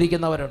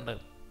ജീവിച്ചുകൊണ്ടിരിക്കുന്നവരുണ്ട്.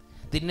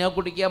 തിന്നുക,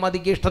 കുടിക്കുക,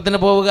 മതിക്കുക, ഇഷ്ടത്തിന്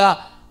പോവുക,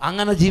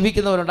 അങ്ങനെ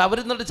ജീവിക്കുന്നവരുണ്ട്.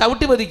 അവരിന്നിട്ട്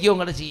ചവിട്ടി പതിക്കുകയോ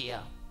അങ്ങോട്ട് ചെയ്യുക.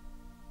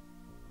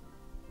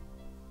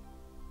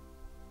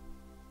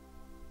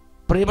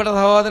 പ്രിയപ്പെട്ട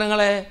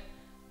സഹോദരങ്ങളെ,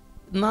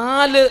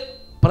 4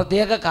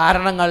 പ്രത്യേക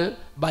കാരണങ്ങൾ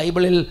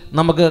ബൈബിളിൽ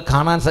നമുക്ക്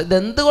കാണാൻ സാധിക്കും.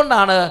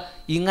 ഇതെന്തുകൊണ്ടാണ്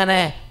ഇങ്ങനെ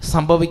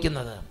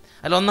സംഭവിക്കുന്നത്?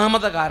 അതിൽ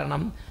ഒന്നാമത്തെ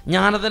കാരണം,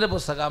 ജ്ഞാനത്തിൻ്റെ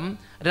പുസ്തകം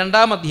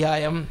 2-ാം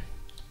അധ്യായം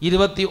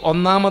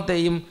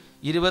 21-ാമത്തെയും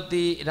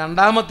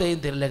 22-ാമത്തെയും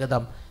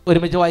തിരുലിഖിതം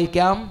ഒരുമിച്ച്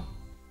വായിക്കാം.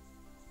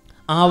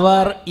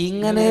 അവർ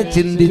ഇങ്ങനെ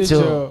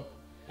ചിന്തിച്ചു,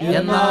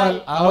 എന്നാൽ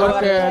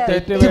അവർക്ക്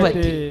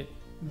തെറ്റുപറ്റി,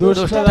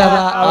 ദുഷ്ടത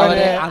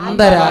അവരെ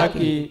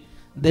അന്ധരാക്കി,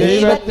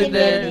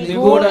 ദൈവത്തിന്റെ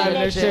നിഗൂഢ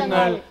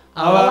ലക്ഷ്യങ്ങൾ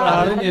അവർ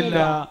അറിഞ്ഞില്ല,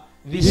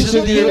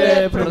 വിശുദ്ധിയുടെ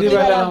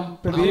പ്രതിഫലം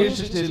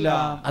പ്രതീക്ഷിച്ചില്ല.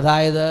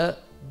 അതായത്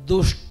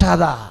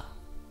ദുഷ്ടത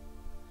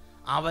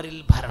അവരിൽ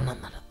ഭരണം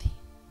നടത്തി.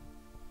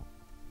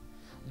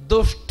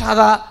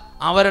 ദുഷ്ടത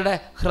അവരുടെ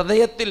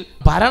ഹൃദയത്തിൽ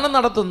ഭരണം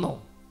നടത്തുന്നു.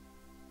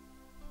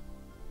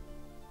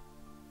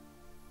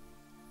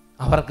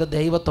 അവർക്ക്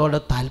ദൈവത്തോട്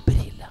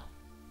താല്പര്യമില്ല.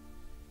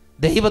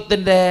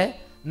 ദൈവത്തിൻ്റെ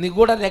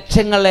നിഗൂഢ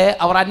ലക്ഷ്യങ്ങളെ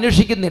അവർ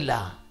അന്വേഷിക്കുന്നില്ല.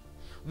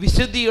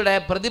 വിശുദ്ധിയുടെ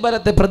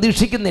പ്രതിഫലത്തെ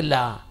പ്രതീക്ഷിക്കുന്നില്ല.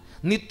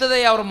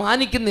 നിത്യതയെ അവർ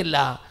മാനിക്കുന്നില്ല.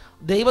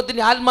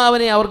 ദൈവത്തിൻ്റെ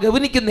ആത്മാവിനെ അവർ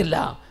ഗവനിക്കുന്നില്ല.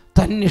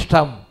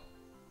 തന്നിഷ്ടം,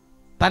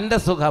 തൻ്റെ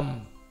സുഖം,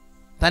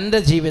 തൻ്റെ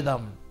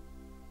ജീവിതം,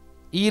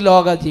 ഈ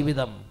ലോക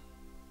ജീവിതം.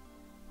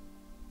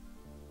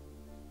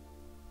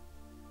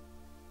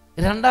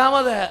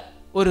 രണ്ടാമത്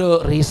ഒരു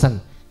റീസൺ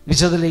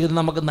വിശുദ്ധ ലേഖനം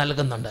നമുക്ക്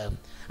നൽകുന്നുണ്ട്.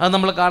 അത്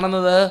നമ്മൾ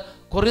കാണുന്നത്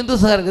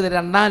കൊരിന്ത്യർക്കെഴുതിയ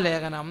 2-ാം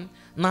ലേഖനം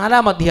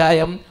 4-ാം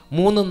അധ്യായം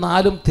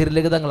 3-4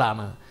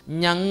 തിരുലിഖിതങ്ങളാണ്.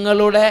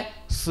 ഞങ്ങളുടെ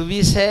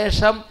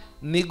സുവിശേഷം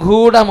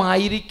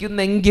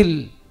നിഗൂഢമായിരിക്കുന്നെങ്കിൽ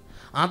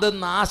അത്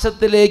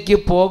നാശത്തിലേക്ക്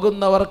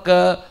പോകുന്നവർക്ക്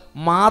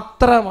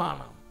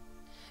മാത്രമാണ്.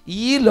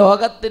 ഈ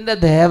ലോകത്തിൻ്റെ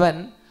ദേവൻ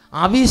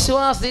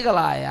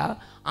അവിശ്വാസികളായ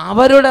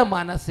അവരുടെ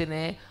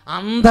മനസ്സിനെ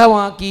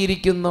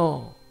അന്ധമാക്കിയിരിക്കുന്നു.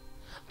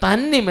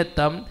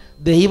 തന്നിമിത്തം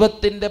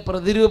ദൈവത്തിൻ്റെ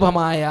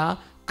പ്രതിരൂപമായ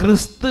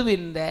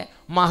ക്രിസ്തുവിൻ്റെ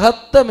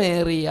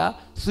മഹത്വമേറിയ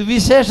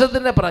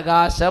സുവിശേഷത്തിൻ്റെ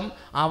പ്രകാശം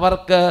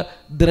അവർക്ക്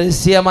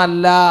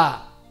ദൃശ്യമല്ല.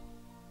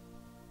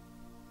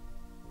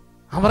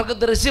 അവർക്ക്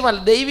ദൃശ്യമല്ല.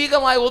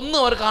 ദൈവികമായ ഒന്നും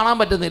അവർ കാണാൻ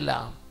പറ്റുന്നില്ല.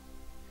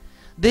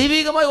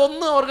 ദൈവികമായ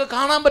ഒന്നും അവർക്ക്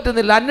കാണാൻ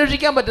പറ്റുന്നില്ല,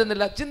 അന്വേഷിക്കാൻ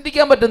പറ്റുന്നില്ല,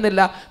 ചിന്തിക്കാൻ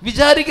പറ്റുന്നില്ല,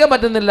 വിചാരിക്കാൻ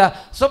പറ്റുന്നില്ല,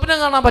 സ്വപ്നം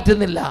കാണാൻ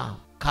പറ്റുന്നില്ല.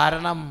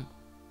 കാരണം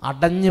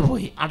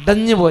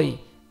അടഞ്ഞുപോയി.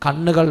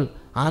 കണ്ണുകൾ,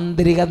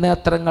 ആന്തരിക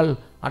നേത്രങ്ങൾ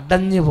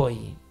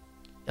അടഞ്ഞുപോയി.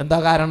 എന്താ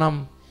കാരണം?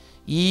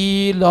 ഈ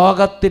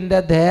ലോകത്തിൻ്റെ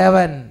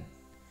ദേവൻ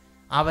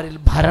അവരിൽ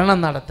ഭരണം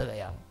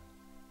നടത്തുകയാണ്.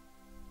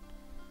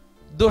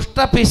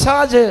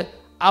 ദുഷ്ടപിശാച്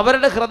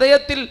അവരുടെ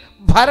ഹൃദയത്തിൽ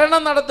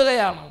ഭരണം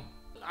നടത്തുകയാണ്.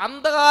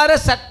 അന്ധകാര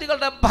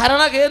ശക്തികളുടെ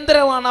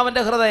ഭരണകേന്ദ്രമാണ്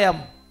അവൻ്റെ ഹൃദയം.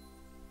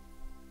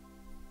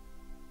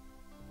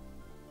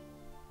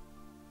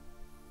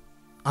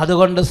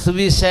 അതുകൊണ്ട്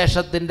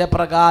സുവിശേഷത്തിൻ്റെ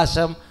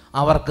പ്രകാശം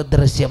അവർക്ക്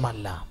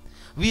ദൃശ്യമല്ല.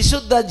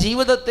 വിശുദ്ധ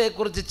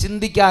ജീവിതത്തെക്കുറിച്ച്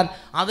ചിന്തിക്കാൻ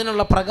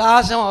അതിനുള്ള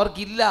പ്രകാശം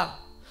അവർക്കില്ല.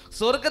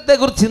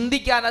 സ്വർഗത്തെക്കുറിച്ച്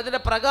ചിന്തിക്കാൻ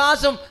അതിൻ്റെ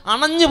പ്രകാശം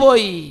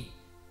അണഞ്ഞുപോയി.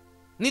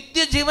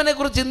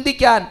 നിത്യജീവനെക്കുറിച്ച്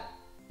ചിന്തിക്കാൻ,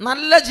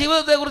 നല്ല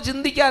ജീവിതത്തെക്കുറിച്ച്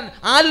ചിന്തിക്കാൻ,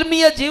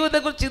 ആത്മീയ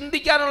ജീവിതത്തെക്കുറിച്ച്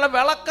ചിന്തിക്കാനുള്ള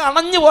വിളക്ക്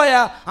അണഞ്ഞുപോയ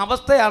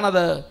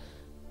അവസ്ഥയാണത്.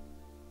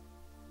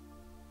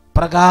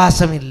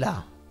 പ്രകാശമില്ല.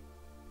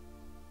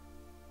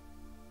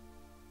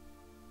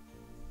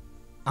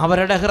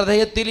 അവരുടെ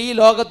ഹൃദയത്തിൽ ഈ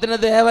ലോകത്തിന്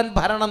ദേവൻ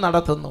ഭരണം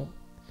നടത്തുന്നു.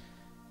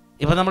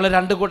 ഇപ്പം നമ്മൾ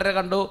 2 കൂട്ടരെ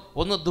കണ്ടു.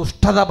 ഒന്ന്,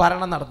 ദുഷ്ടത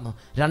ഭരണം നടത്തുന്നു.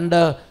 2,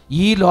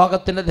 ഈ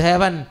ലോകത്തിൻ്റെ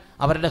ദേവൻ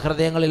അവരുടെ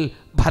ഹൃദയങ്ങളിൽ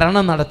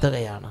ഭരണം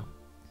നടത്തുകയാണ്.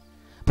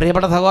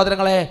 പ്രിയപ്പെട്ട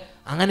സഹോദരങ്ങളെ,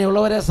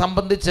 അങ്ങനെയുള്ളവരെ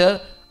സംബന്ധിച്ച്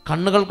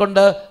കണ്ണുകൾ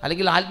കൊണ്ട്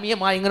അല്ലെങ്കിൽ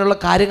ആത്മീയമായി ഇങ്ങനെയുള്ള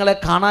കാര്യങ്ങളെ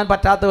കാണാൻ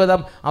പറ്റാത്ത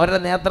വിധം അവരുടെ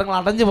നേത്രങ്ങൾ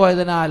അടഞ്ഞു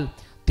പോയതിനാൽ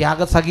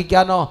ത്യാഗം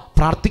സഹിക്കാനോ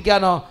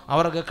പ്രാർത്ഥിക്കാനോ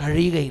അവർക്ക്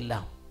കഴിയുകയില്ല.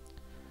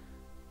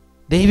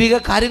 ദൈവിക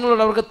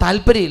കാര്യങ്ങളോട് അവർക്ക്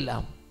താല്പര്യമില്ല.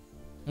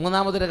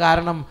 മൂന്നാമതൊരു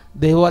കാരണം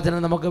ദൈവവചനം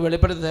നമുക്ക്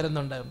വെളിപ്പെടുത്തി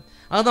തരുന്നുണ്ട്.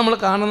 അത് നമ്മൾ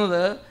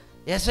കാണുന്നത്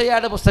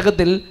യെശയ്യായുടെ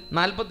പുസ്തകത്തിൽ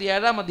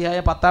 47-ാം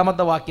അധ്യായം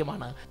 10-ാമത്തെ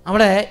വാക്യമാണ്.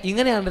 അവിടെ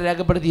ഇങ്ങനെയാണ്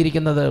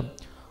രേഖപ്പെടുത്തിയിരിക്കുന്നത്: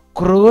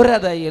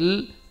 ക്രൂരതയിൽ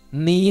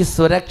നീ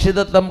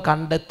സുരക്ഷിതത്വം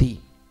കണ്ടെത്തി,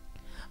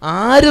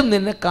 ആരും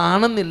നിന്നെ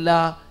കാണുന്നില്ല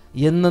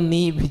എന്ന്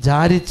നീ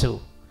വിചാരിച്ചു.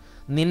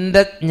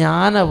 നിന്റെ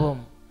ജ്ഞാനവും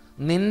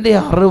നിന്റെ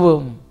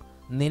അറിവും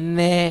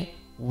നിന്നെ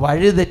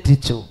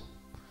വഴിതെറ്റിച്ചു.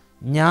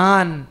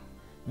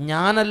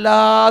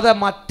 ഞാനല്ലാതെ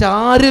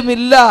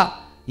മറ്റാരുമില്ല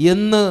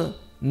എന്ന്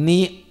നീ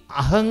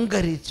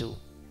അഹങ്കരിച്ചു.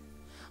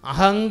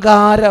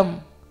 അഹങ്കാരം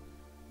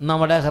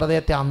നമ്മുടെ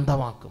ഹൃദയത്തെ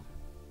അന്ധമാക്കും.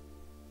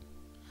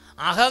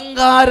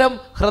 അഹങ്കാരം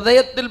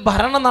ഹൃദയത്തിൽ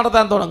ഭരണം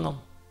നടത്താൻ തുടങ്ങും.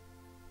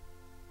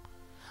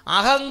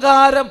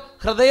 അഹങ്കാരം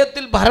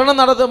ഹൃദയത്തിൽ ഭരണം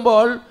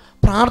നടത്തുമ്പോൾ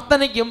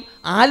പ്രാർത്ഥനയ്ക്കും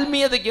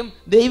ആത്മീയതയ്ക്കും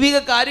ദൈവിക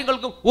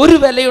കാര്യങ്ങൾക്കും ഒരു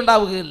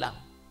വിലയുണ്ടാവുകയില്ല.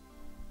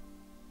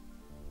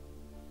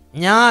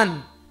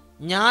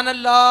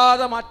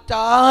 ഞാനല്ലാതെ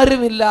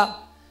മറ്റാരുമില്ല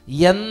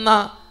എന്ന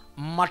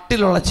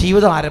മട്ടിലുള്ള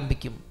ജീവിതം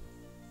ആരംഭിക്കും.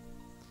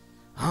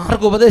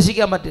 ആർക്കും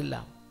ഉപദേശിക്കാൻ പറ്റില്ല,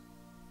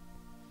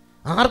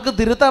 ആർക്കും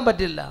തിരുത്താൻ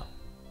പറ്റില്ല,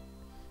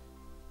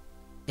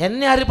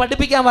 എന്നെ ആരും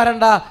പഠിപ്പിക്കാൻ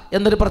വരണ്ട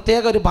എന്നൊരു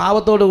പ്രത്യേക ഒരു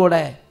ഭാവത്തോടു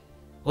കൂടെ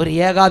ഒരു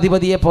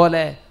ഏകാധിപതിയെ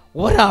പോലെ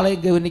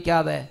ഒരാളെയും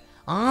ഗവനിക്കാതെ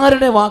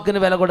ആരുടെ വാക്കിന്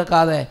വില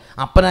കൊടുക്കാതെ,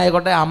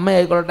 അപ്പനായിക്കോട്ടെ,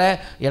 അമ്മയായിക്കൊള്ളട്ടെ,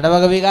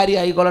 ഇടവക വികാരി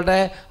ആയിക്കൊള്ളട്ടെ,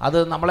 അത്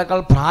നമ്മളെക്കാൾ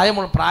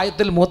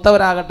പ്രായത്തിൽ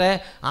മൂത്തവരാകട്ടെ,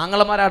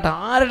 ആങ്ങളമാരാകട്ടെ,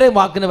 ആരുടെയും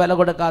വാക്കിന് വില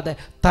കൊടുക്കാതെ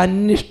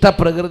തന്നിഷ്ട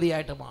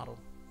പ്രകൃതിയായിട്ട് മാറും.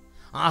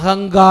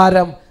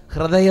 അഹങ്കാരം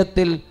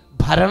ഹൃദയത്തിൽ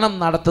ഭരണം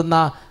നടത്തുന്ന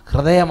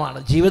ഹൃദയമാണ്,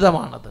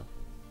 ജീവിതമാണത്.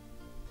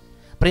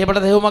 പ്രിയപ്പെട്ട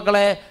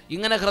ദൈവമക്കളെ,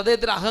 ഇങ്ങനെ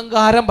ഹൃദയത്തിൽ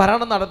അഹങ്കാരം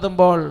ഭരണം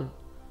നടത്തുമ്പോൾ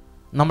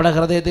നമ്മുടെ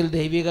ഹൃദയത്തിൽ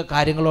ദൈവിക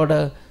കാര്യങ്ങളോട്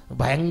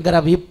ഭയങ്കര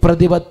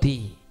വിപ്രതിപത്തി,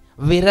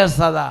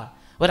 വിരസത,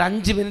 ഒരു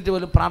 5 മിനിറ്റ്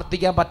പോലും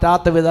പ്രാർത്ഥിക്കാൻ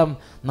പറ്റാത്ത വിധം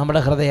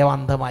നമ്മുടെ ഹൃദയം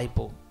അന്ധമായി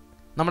പോകും.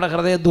 നമ്മുടെ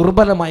ഹൃദയം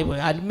ദുർബലമായി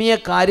പോകും. ആത്മീയ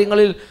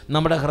കാര്യങ്ങളിൽ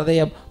നമ്മുടെ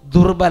ഹൃദയം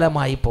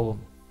ദുർബലമായി പോകും.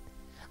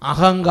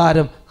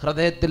 അഹങ്കാരം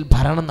ഹൃദയത്തിൽ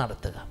ഭരണം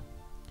നടത്തുക.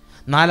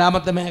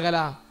 4ാമത്തെ മേഖല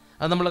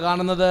അത് നമ്മൾ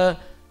കാണുന്നത്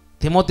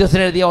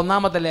തിമോഥെയോസിന് എഴുതിയ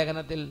 1-ാമത്തെ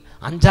ലേഖനത്തിൽ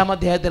 5-ാം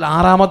അധ്യായത്തിൽ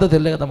 6-ാമത്തെ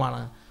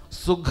തിരുലിഖിതമാണ്.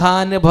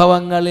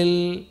 സുഖാനുഭവങ്ങളിൽ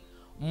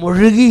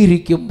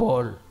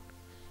മുഴുകിയിരിക്കുമ്പോൾ,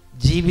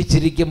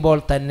 ജീവിച്ചിരിക്കുമ്പോൾ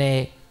തന്നെ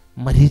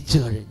മരിച്ചു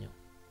കഴിഞ്ഞു.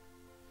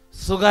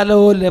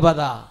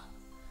 സുഖലോലഭത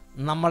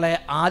നമ്മളെ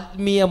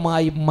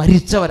ആത്മീയമായി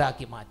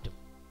മരിച്ചവരാക്കി മാറ്റും,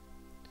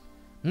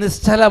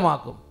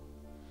 നിശ്ചലമാക്കും.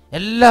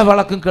 എല്ലാ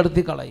വിളക്കും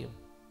കെടുത്തിക്കളയും,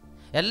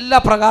 എല്ലാ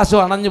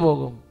പ്രകാശവും അണഞ്ഞു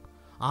പോകും.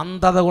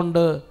 അന്ധത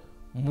കൊണ്ട്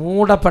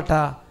മൂടപ്പെട്ട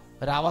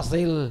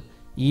ഒരവസ്ഥയിൽ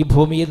ഈ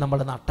ഭൂമിയിൽ നമ്മൾ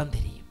നട്ടം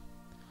തിരിയും.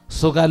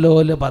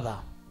 സുഖലോലഭത,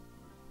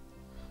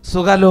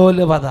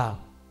 സുഖലോലഭത.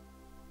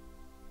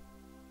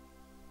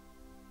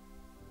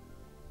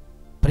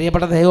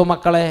 പ്രിയപ്പെട്ട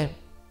ദൈവമക്കളെ,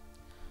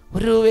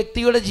 ഒരു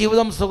വ്യക്തിയുടെ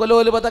ജീവിതം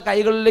സുഖലോലുപത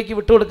കൈകളിലേക്ക്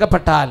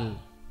വിട്ടുകൊടുക്കപ്പെട്ടാൽ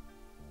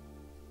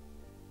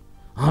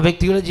ആ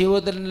വ്യക്തിയുടെ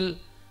ജീവിതത്തിൽ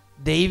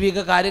ദൈവിക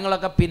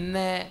കാര്യങ്ങളൊക്കെ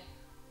പിന്നെ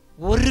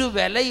ഒരു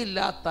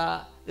വിലയില്ലാത്ത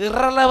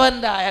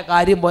ഇറലവൻ്റായ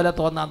കാര്യം പോലെ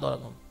തോന്നാൻ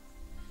തുടങ്ങും.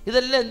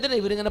 ഇതെല്ലാം എന്തിനാണ്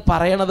ഇവരിങ്ങനെ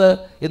പറയണത്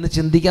എന്ന്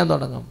ചിന്തിക്കാൻ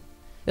തുടങ്ങും.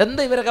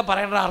 എന്താ ഇവരൊക്കെ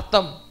പറയേണ്ട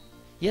അർത്ഥം?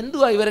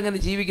 എന്തുവാ ഇവരെങ്ങനെ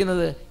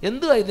ജീവിക്കുന്നത്?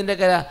 എന്തുവാ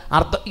ഇതിൻ്റെയൊക്കെ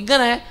അർത്ഥം?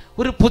 ഇങ്ങനെ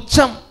ഒരു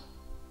പുച്ഛം.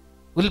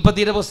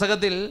 ഉൽപ്പത്തിയുടെ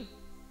പുസ്തകത്തിൽ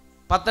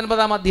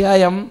 19-ാം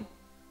അധ്യായം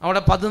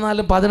അവിടെ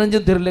 14-ഉം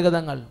 15-ഉം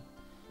തിരുലിഖിതങ്ങൾ.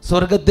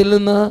 സ്വർഗത്തിൽ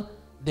നിന്ന്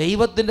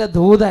ദൈവത്തിൻ്റെ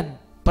ദൂതൻ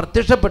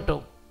പ്രത്യക്ഷപ്പെട്ടു.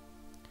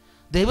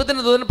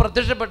 ദൈവത്തിൻ്റെ ദൂതൻ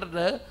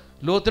പ്രത്യക്ഷപ്പെട്ടിട്ട്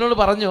ലോത്തിനോട്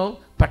പറഞ്ഞു,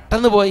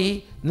 പെട്ടെന്ന് പോയി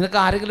നിനക്ക്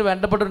ആരെങ്കിലും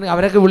വേണ്ടപ്പെട്ടിട്ടുണ്ടെങ്കിൽ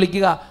അവരൊക്കെ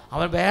വിളിക്കുക,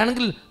 അവൻ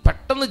വേണമെങ്കിൽ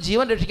പെട്ടെന്ന്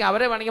ജീവൻ രക്ഷിക്കുക,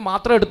 അവരെ വേണമെങ്കിൽ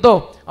മാത്രം എടുത്തോ,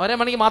 അവരെ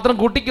വേണമെങ്കിൽ മാത്രം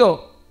കൂട്ടിക്കോ.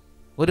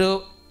 ഒരു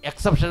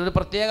എക്സെപ്ഷൻ, ഒരു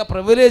പ്രത്യേക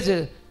പ്രിവിലേജ്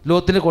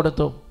ലോത്തിന്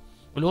കൊടുത്തു.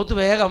 ലോത്ത്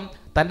വേഗം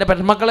തൻ്റെ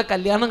പെൺമക്കളെ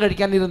കല്യാണം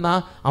കഴിക്കാനിരുന്ന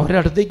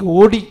അവരുടെ അടുത്തേക്ക്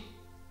ഓടി.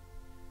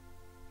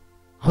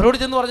 അവരോട്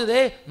ചെന്ന് പറഞ്ഞു,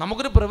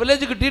 നമുക്കൊരു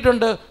പ്രിവിലേജ്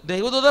കിട്ടിയിട്ടുണ്ട്,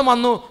 ദൈവദൂതൻ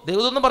വന്നു,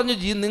 ദൈവദൂതൻ പറഞ്ഞു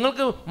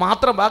നിങ്ങൾക്ക്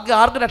മാത്രം, ബാക്കി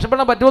ആർക്കും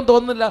രക്ഷപ്പെടാൻ പറ്റുമെന്ന്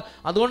തോന്നുന്നില്ല,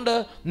 അതുകൊണ്ട്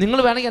നിങ്ങൾ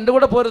വേണമെങ്കിൽ എൻ്റെ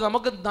കൂടെ പോരും,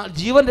 നമുക്ക്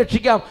ജീവൻ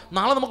രക്ഷിക്കാം,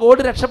 നാളെ നമുക്ക്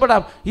ഓടി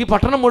രക്ഷപ്പെടാം. ഈ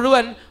പട്ടണം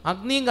മുഴുവൻ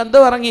അഗ്നിയും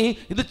ഗന്ധവും ഇറങ്ങി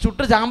ഇത്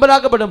ചുട്ട്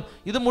ചാമ്പലാക്കപ്പെടും,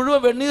 ഇത്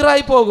മുഴുവൻ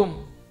വെണ്ണീറായി പോകും.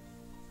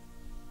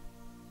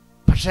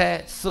 പക്ഷേ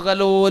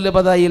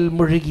സുഖലോലുപതയിൽ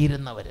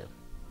മുഴുകിയിരുന്നവർ,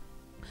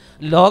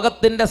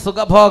 ലോകത്തിൻ്റെ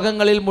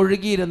സുഖഭോഗങ്ങളിൽ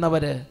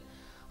മുഴുകിയിരുന്നവർ,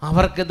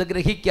 അവർക്കിത്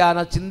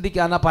ഗ്രഹിക്കാനോ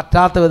ചിന്തിക്കാനോ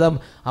പറ്റാത്ത വിധം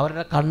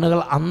അവരുടെ കണ്ണുകൾ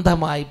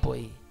അന്ധമായി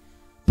പോയി.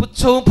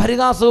 പുച്ഛവും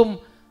പരിഹാസവും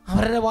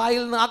അവരുടെ വായിൽ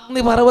നിന്ന്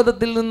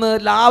അഗ്നിപർവ്വതത്തിൽ നിന്ന്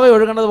ലാവ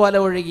ഒഴുകണത് പോലെ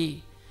ഒഴുകി.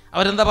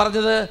 അവരെന്താ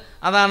പറഞ്ഞത്?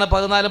 അതാണ്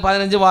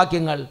 14-15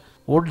 വാക്യങ്ങൾ.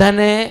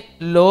 ഉടനെ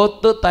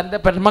ലോത്ത് തൻ്റെ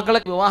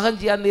പെൺമക്കളെ വിവാഹം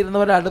ചെയ്യാൻ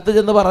തീരുന്നവരെ അടുത്ത്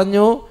ചെന്ന്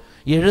പറഞ്ഞു,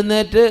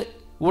 എഴുന്നേറ്റ്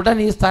ഉടൻ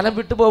ഈ സ്ഥലം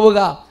വിട്ടു പോവുക,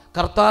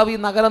 കർത്താവ് ഈ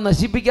നഗരം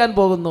നശിപ്പിക്കാൻ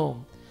പോകുന്നു.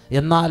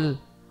 എന്നാൽ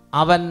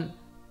അവൻ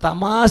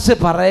തമാശ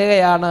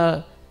പറയുകയാണ്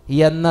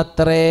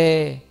എന്നത്രേ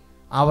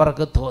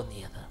അവർക്ക്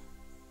തോന്നിയത്.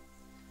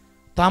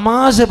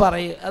 തമാശ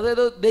പറയുക,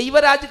 അതായത്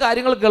ദൈവരാജ്യ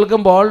കാര്യങ്ങൾ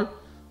കേൾക്കുമ്പോൾ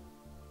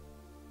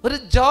ഒരു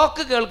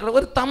ജോക്ക് കേൾക്കണം,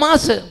 ഒരു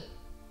തമാശ,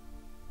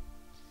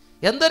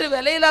 എന്തൊരു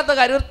വിലയില്ലാത്ത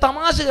കാര്യം, ഒരു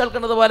തമാശ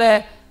കേൾക്കുന്നത് പോലെ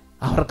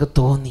അവർക്ക്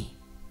തോന്നി.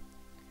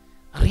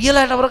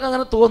 റിയലായിട്ട് അവർക്ക്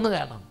അങ്ങനെ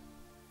തോന്നുകയാണ്.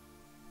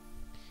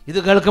 ഇത്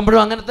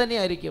കേൾക്കുമ്പോഴും അങ്ങനെ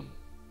തന്നെയായിരിക്കും.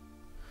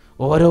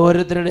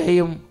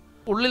 ഓരോരുത്തരുടെയും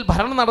ഉള്ളിൽ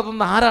ഭരണം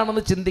നടത്തുന്ന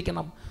ആരാണെന്ന്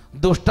ചിന്തിക്കണം.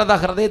 ദുഷ്ടത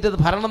ഹൃദയത്തിൽ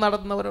ഭരണം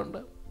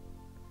നടത്തുന്നവരുണ്ട്.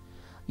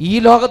 ഈ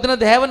ലോകത്തിന്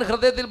ദേവൻ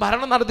ഹൃദയത്തിൽ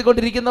ഭരണം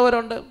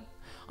നടത്തിക്കൊണ്ടിരിക്കുന്നവരുണ്ട്.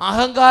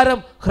 അഹങ്കാരം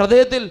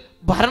ഹൃദയത്തിൽ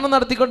ഭരണം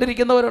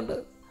നടത്തിക്കൊണ്ടിരിക്കുന്നവരുണ്ട്.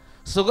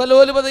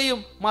 സുഖലോലുപതയും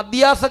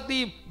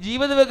മദ്യാസക്തിയും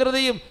ജീവിത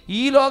വ്യഗ്രതയും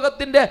ഈ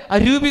ലോകത്തിൻ്റെ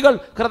അരൂപികൾ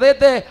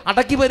ഹൃദയത്തെ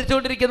അടക്കി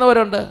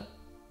ഭരിച്ചുകൊണ്ടിരിക്കുന്നവരുണ്ട്.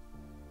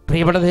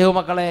 പ്രിയപ്പെട്ട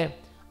ദൈവമക്കളെ,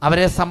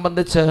 അവരെ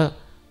സംബന്ധിച്ച്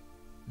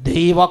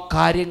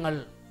ദൈവകാര്യങ്ങൾ,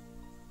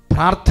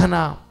 പ്രാർത്ഥന,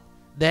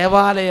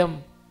 ദേവാലയം,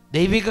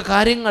 ദൈവിക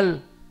കാര്യങ്ങൾ,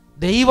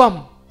 ദൈവം,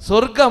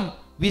 സ്വർഗം,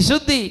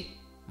 വിശുദ്ധി,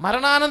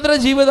 മരണാനന്തര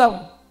ജീവിതം,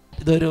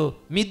 ഇതൊരു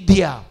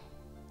മിഥ്യ,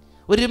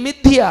 ഒരു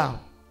മിഥ്യ.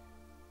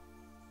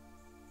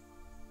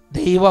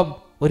 ദൈവം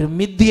ഒരു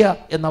മിഥ്യ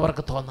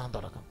എന്നവർക്ക് തോന്നാൻ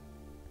തുടങ്ങും.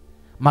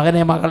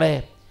 മകനെ, മകളെ,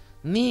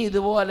 നീ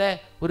ഇതുപോലെ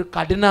ഒരു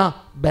കഠിന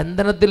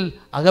ബന്ധനത്തിൽ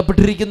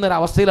അകപ്പെട്ടിരിക്കുന്ന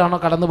ഒരവസ്ഥയിലാണോ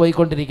കടന്നു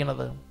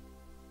പോയിക്കൊണ്ടിരിക്കുന്നത്?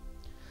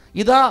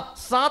 ഇതാ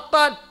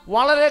സാത്താൻ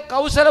വളരെ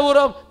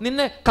കൗശലപൂർവ്വം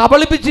നിന്നെ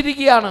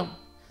കബളിപ്പിച്ചിരിക്കുകയാണ്.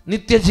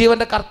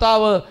 നിത്യജീവന്റെ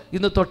കർത്താവ്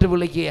ഇന്ന് തൊട്ട്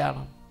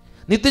വിളിക്കുകയാണ്.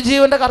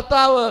 നിത്യജീവന്റെ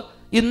കർത്താവ്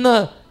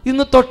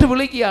ഇന്ന് തൊട്ട്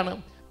വിളിക്കുകയാണ്.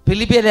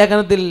 ഫിലിപ്പിയ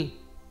ലേഖനത്തിൽ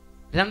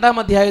 2-ാം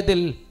അധ്യായത്തിൽ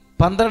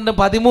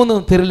 12-13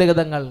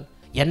 തിരുലിഖിതങ്ങൾ.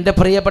 എൻ്റെ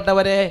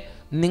പ്രിയപ്പെട്ടവരെ,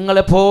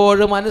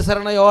 നിങ്ങളെപ്പോഴും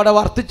അനുസരണയോടെ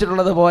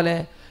വർത്തിച്ചിട്ടുള്ളത് പോലെ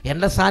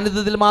എൻ്റെ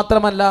സാന്നിധ്യത്തിൽ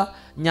മാത്രമല്ല,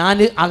 ഞാൻ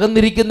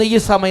അകന്നിരിക്കുന്ന ഈ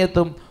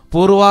സമയത്തും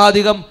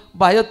പൂർവാധികം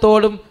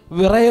ഭയത്തോടും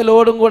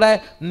വിറയലോടും കൂടെ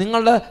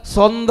നിങ്ങളുടെ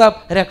സ്വന്തം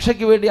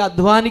രക്ഷയ്ക്ക് വേണ്ടി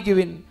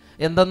അധ്വാനിക്കുവിൻ.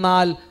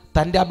 എന്തെന്നാൽ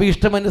തൻ്റെ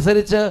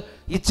അഭീഷ്ടമനുസരിച്ച്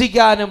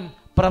ഇച്ഛിക്കാനും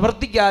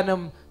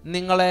പ്രവർത്തിക്കാനും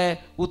നിങ്ങളെ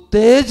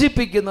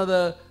ഉത്തേജിപ്പിക്കുന്നത്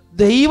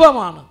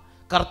ദൈവമാണ്.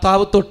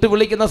 കർത്താവ് തൊട്ട്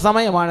വിളിക്കുന്ന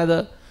സമയമാണിത്.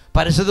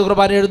 പരിശുദ്ധ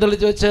കുർബാന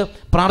എഴുന്നള്ളിച്ച് വെച്ച്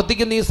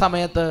പ്രാർത്ഥിക്കുന്ന ഈ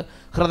സമയത്ത്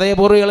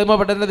ഹൃദയപൂർവ്വം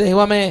എളിമപ്പെട്ട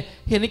ദൈവമേ,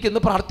 എനിക്കിന്ന്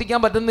പ്രാർത്ഥിക്കാൻ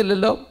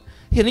പറ്റുന്നില്ലല്ലോ,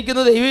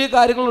 എനിക്കിന്ന് ദൈവിക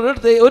കാര്യങ്ങൾ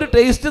ഒരു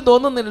ടേസ്റ്റും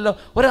തോന്നുന്നില്ലല്ലോ,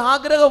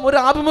 ഒരാഗ്രഹം ഒരു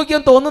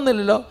ആഭിമുഖ്യം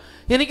തോന്നുന്നില്ലല്ലോ,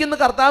 എനിക്കിന്ന്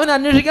കർത്താവിനെ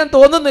അന്വേഷിക്കാൻ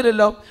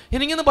തോന്നുന്നില്ലല്ലോ,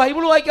 എനിക്കിന്ന്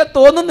ബൈബിൾ വായിക്കാൻ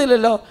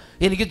തോന്നുന്നില്ലല്ലോ.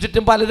 എനിക്ക്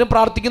ചുറ്റും പലരും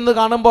പ്രാർത്ഥിക്കുന്നത്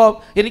കാണുമ്പോൾ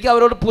എനിക്ക്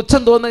അവരോട്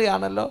പുച്ഛം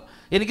തോന്നുകയാണല്ലോ.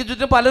 എനിക്ക്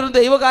ചുറ്റും പലരും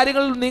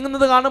ദൈവകാര്യങ്ങളിൽ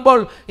നീങ്ങുന്നത് കാണുമ്പോൾ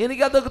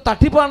എനിക്കത്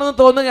തട്ടിപ്പാണെന്ന്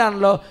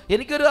തോന്നുകയാണല്ലോ.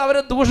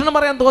 അവരെ ദൂഷണം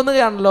പറയാൻ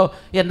തോന്നുകയാണല്ലോ.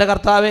 എൻ്റെ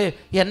കർത്താവേ,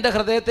 എൻ്റെ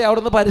ഹൃദയത്തെ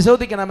അവിടുന്ന്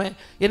പരിശോധിക്കണമേ.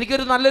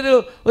 എനിക്കൊരു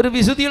നല്ലൊരു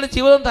വിശുദ്ധിയുടെ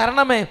ജീവിതം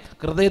തരണമേ.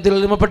 ഹൃദയത്തിൽ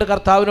എളിമപ്പെട്ട്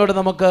കർത്താവിനോട്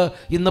നമുക്ക്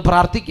ഇന്ന്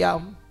പ്രാർത്ഥിക്കാം.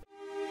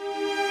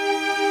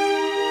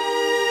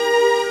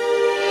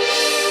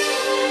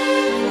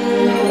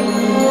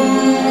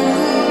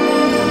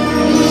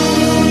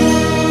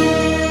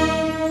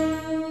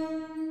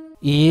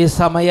 ഈ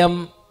സമയം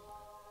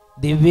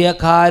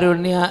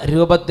ദിവ്യകാരുണ്യ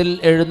രൂപത്തിൽ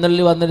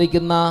എഴുന്നള്ളി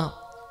വന്നിരിക്കുന്ന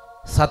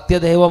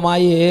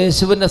സത്യദൈവമായ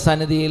യേശുവിൻ്റെ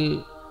സന്നിധിയിൽ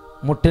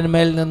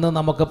മുട്ടിന്മേൽ നിന്ന്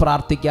നമുക്ക്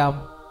പ്രാർത്ഥിക്കാം.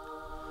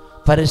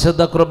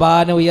 പരിശുദ്ധ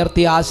കുർബാന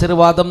ഉയർത്തി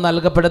ആശീർവാദം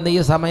നൽകപ്പെടുന്ന ഈ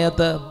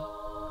സമയത്ത്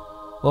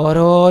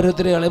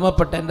ഓരോരുത്തരും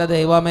എളിമപ്പെട്ട്, എൻ്റെ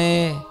ദൈവമേ,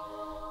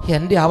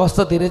 എൻ്റെ അവസ്ഥ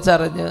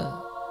തിരിച്ചറിഞ്ഞ്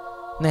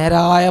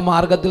നേരായ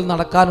മാർഗത്തിൽ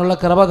നടക്കാനുള്ള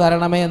കൃപ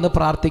തരണമേ എന്ന്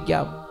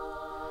പ്രാർത്ഥിക്കാം.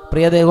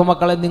 പ്രിയ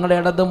ദൈവമക്കളെ, നിങ്ങളുടെ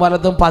ഇടതും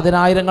വലതും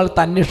പതിനായിരങ്ങൾ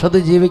തന്നിഷ്ടത്ത്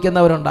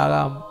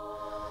ജീവിക്കുന്നവരുണ്ടാകാം.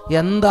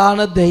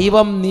 എന്താണ്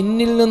ദൈവം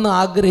നിന്നിൽ നിന്ന്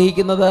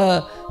ആഗ്രഹിക്കുന്നത്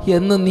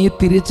എന്ന് നീ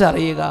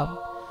തിരിച്ചറിയുക.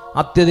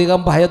 അത്യധികം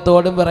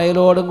ഭയത്തോടും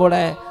വിറയലോടും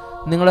കൂടെ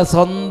നിങ്ങളുടെ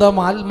സ്വന്തം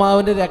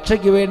ആത്മാവിൻ്റെ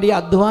രക്ഷയ്ക്ക് വേണ്ടി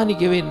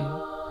അധ്വാനിക്കുവിൻ.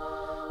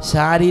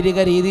 ശാരീരിക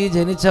രീതിയിൽ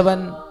ജനിച്ചവൻ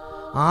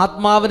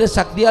ആത്മാവിൻ്റെ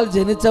ശക്തിയാൽ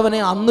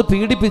ജനിച്ചവനെ അന്ന്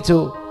പീഡിപ്പിച്ചു.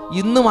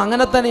 ഇന്നും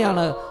അങ്ങനെ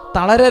തന്നെയാണ്.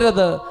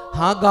 തളരരുത്.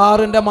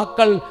 ഹാഗാറിൻ്റെ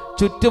മക്കൾ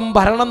ചുറ്റും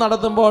ഭരണം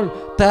നടത്തുമ്പോൾ,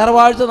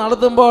 തേർവാഴ്ച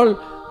നടത്തുമ്പോൾ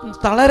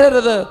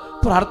തളരരുത്.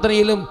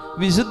 പ്രാർത്ഥനയിലും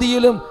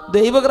വിശുദ്ധിയിലും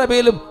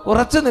ദൈവകൃപയിലും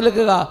ഉറച്ചു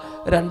നിൽക്കുക.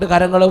 രണ്ട്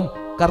കരങ്ങളും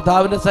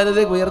കർത്താവിൻ്റെ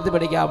സന്നിധിയിൽ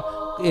ഉയർത്തിപ്പിടിക്കാം.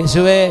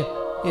 യേശുവേ,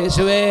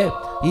 യേശുവേ,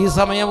 ഈ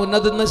സമയം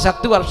ഉന്നതിൽ നിന്ന്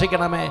ശക്തി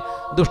വർഷിക്കണമേ.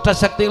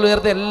 ദുഷ്ടശക്തികൾ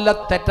ഉയർത്തി എല്ലാ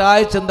തെറ്റായ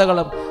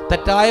ചിന്തകളും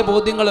തെറ്റായ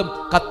ബോധ്യങ്ങളും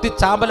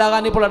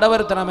കത്തിച്ചാമ്പലാകാൻ ഇപ്പോൾ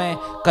ഇടവരുത്തണമേ.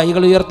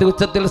 കൈകൾ ഉയർത്തി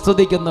ഉച്ചത്തിൽ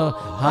സ്തുതിക്കുന്നു.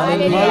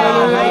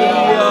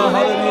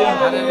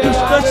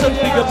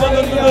 ദുഷ്ടശക്തികൾ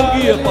പകർന്നു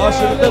നൽകിയ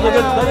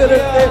പാഷണ്ഡതകൾ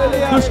തകരട്ടെ.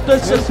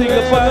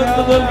 ദുഷ്ടശക്തികൾ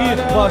പകർന്നു നൽകിയ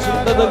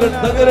പാഷണ്ഡതകൾ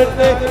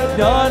തകരട്ടെ.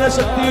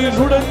 ജ്ഞാനശക്തിയിൽ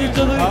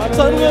ഉടഞ്ഞിച്ചത്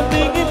സർവം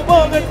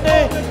നീങ്ങിപ്പോകട്ടെ.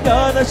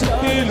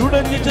 ജ്ഞാനശക്തിയിൽ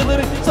ഉടഞ്ഞിച്ചത്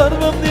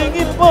സർവം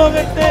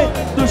നീങ്ങിപ്പോകട്ടെ.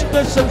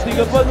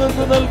 ദുഷ്ടശക്തികൾ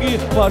പകർന്നു നൽകിയ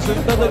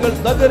പാഷണ്ഡതകൾ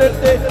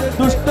തകരട്ടെ.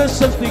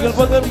 ദുഷ്ടശക്തികൾ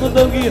പകർന്നു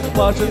നൽകിയ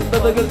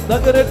പാഷണ്ഡതകൾ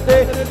തകരട്ടെ.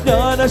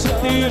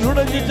 ജ്ഞാനശക്തിയിൽ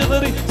ഉടഞ്ഞിച്ചത്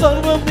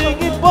സർവം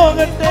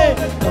നീങ്ങിപ്പോകട്ടെ.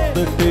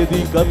 കത്തട്ടെ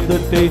നീ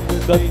കത്തട്ടെ,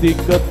 കത്തി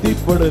കത്തി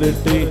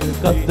പടരട്ടെ.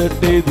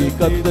 കത്തട്ടെ നീ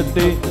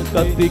കത്തട്ടെ,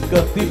 കത്തി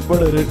കത്തി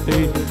പടരട്ടെ.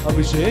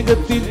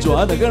 അഭിഷേകത്തിൻ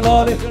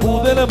ജ്വാലകളാലെ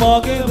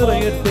ഭൂതലമാകെ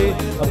നിറയട്ടെ.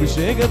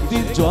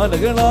 അഭിഷേകത്തിൻ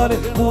ജ്വാലകളാലെ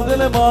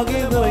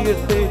ഭൂതലമാകെ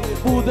നിറയട്ടെ.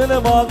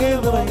 ഭൂതലമാകെ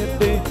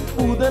നിറയട്ടെ.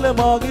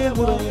 ഭൂതലമാകെ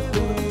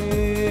നിറയട്ടെ.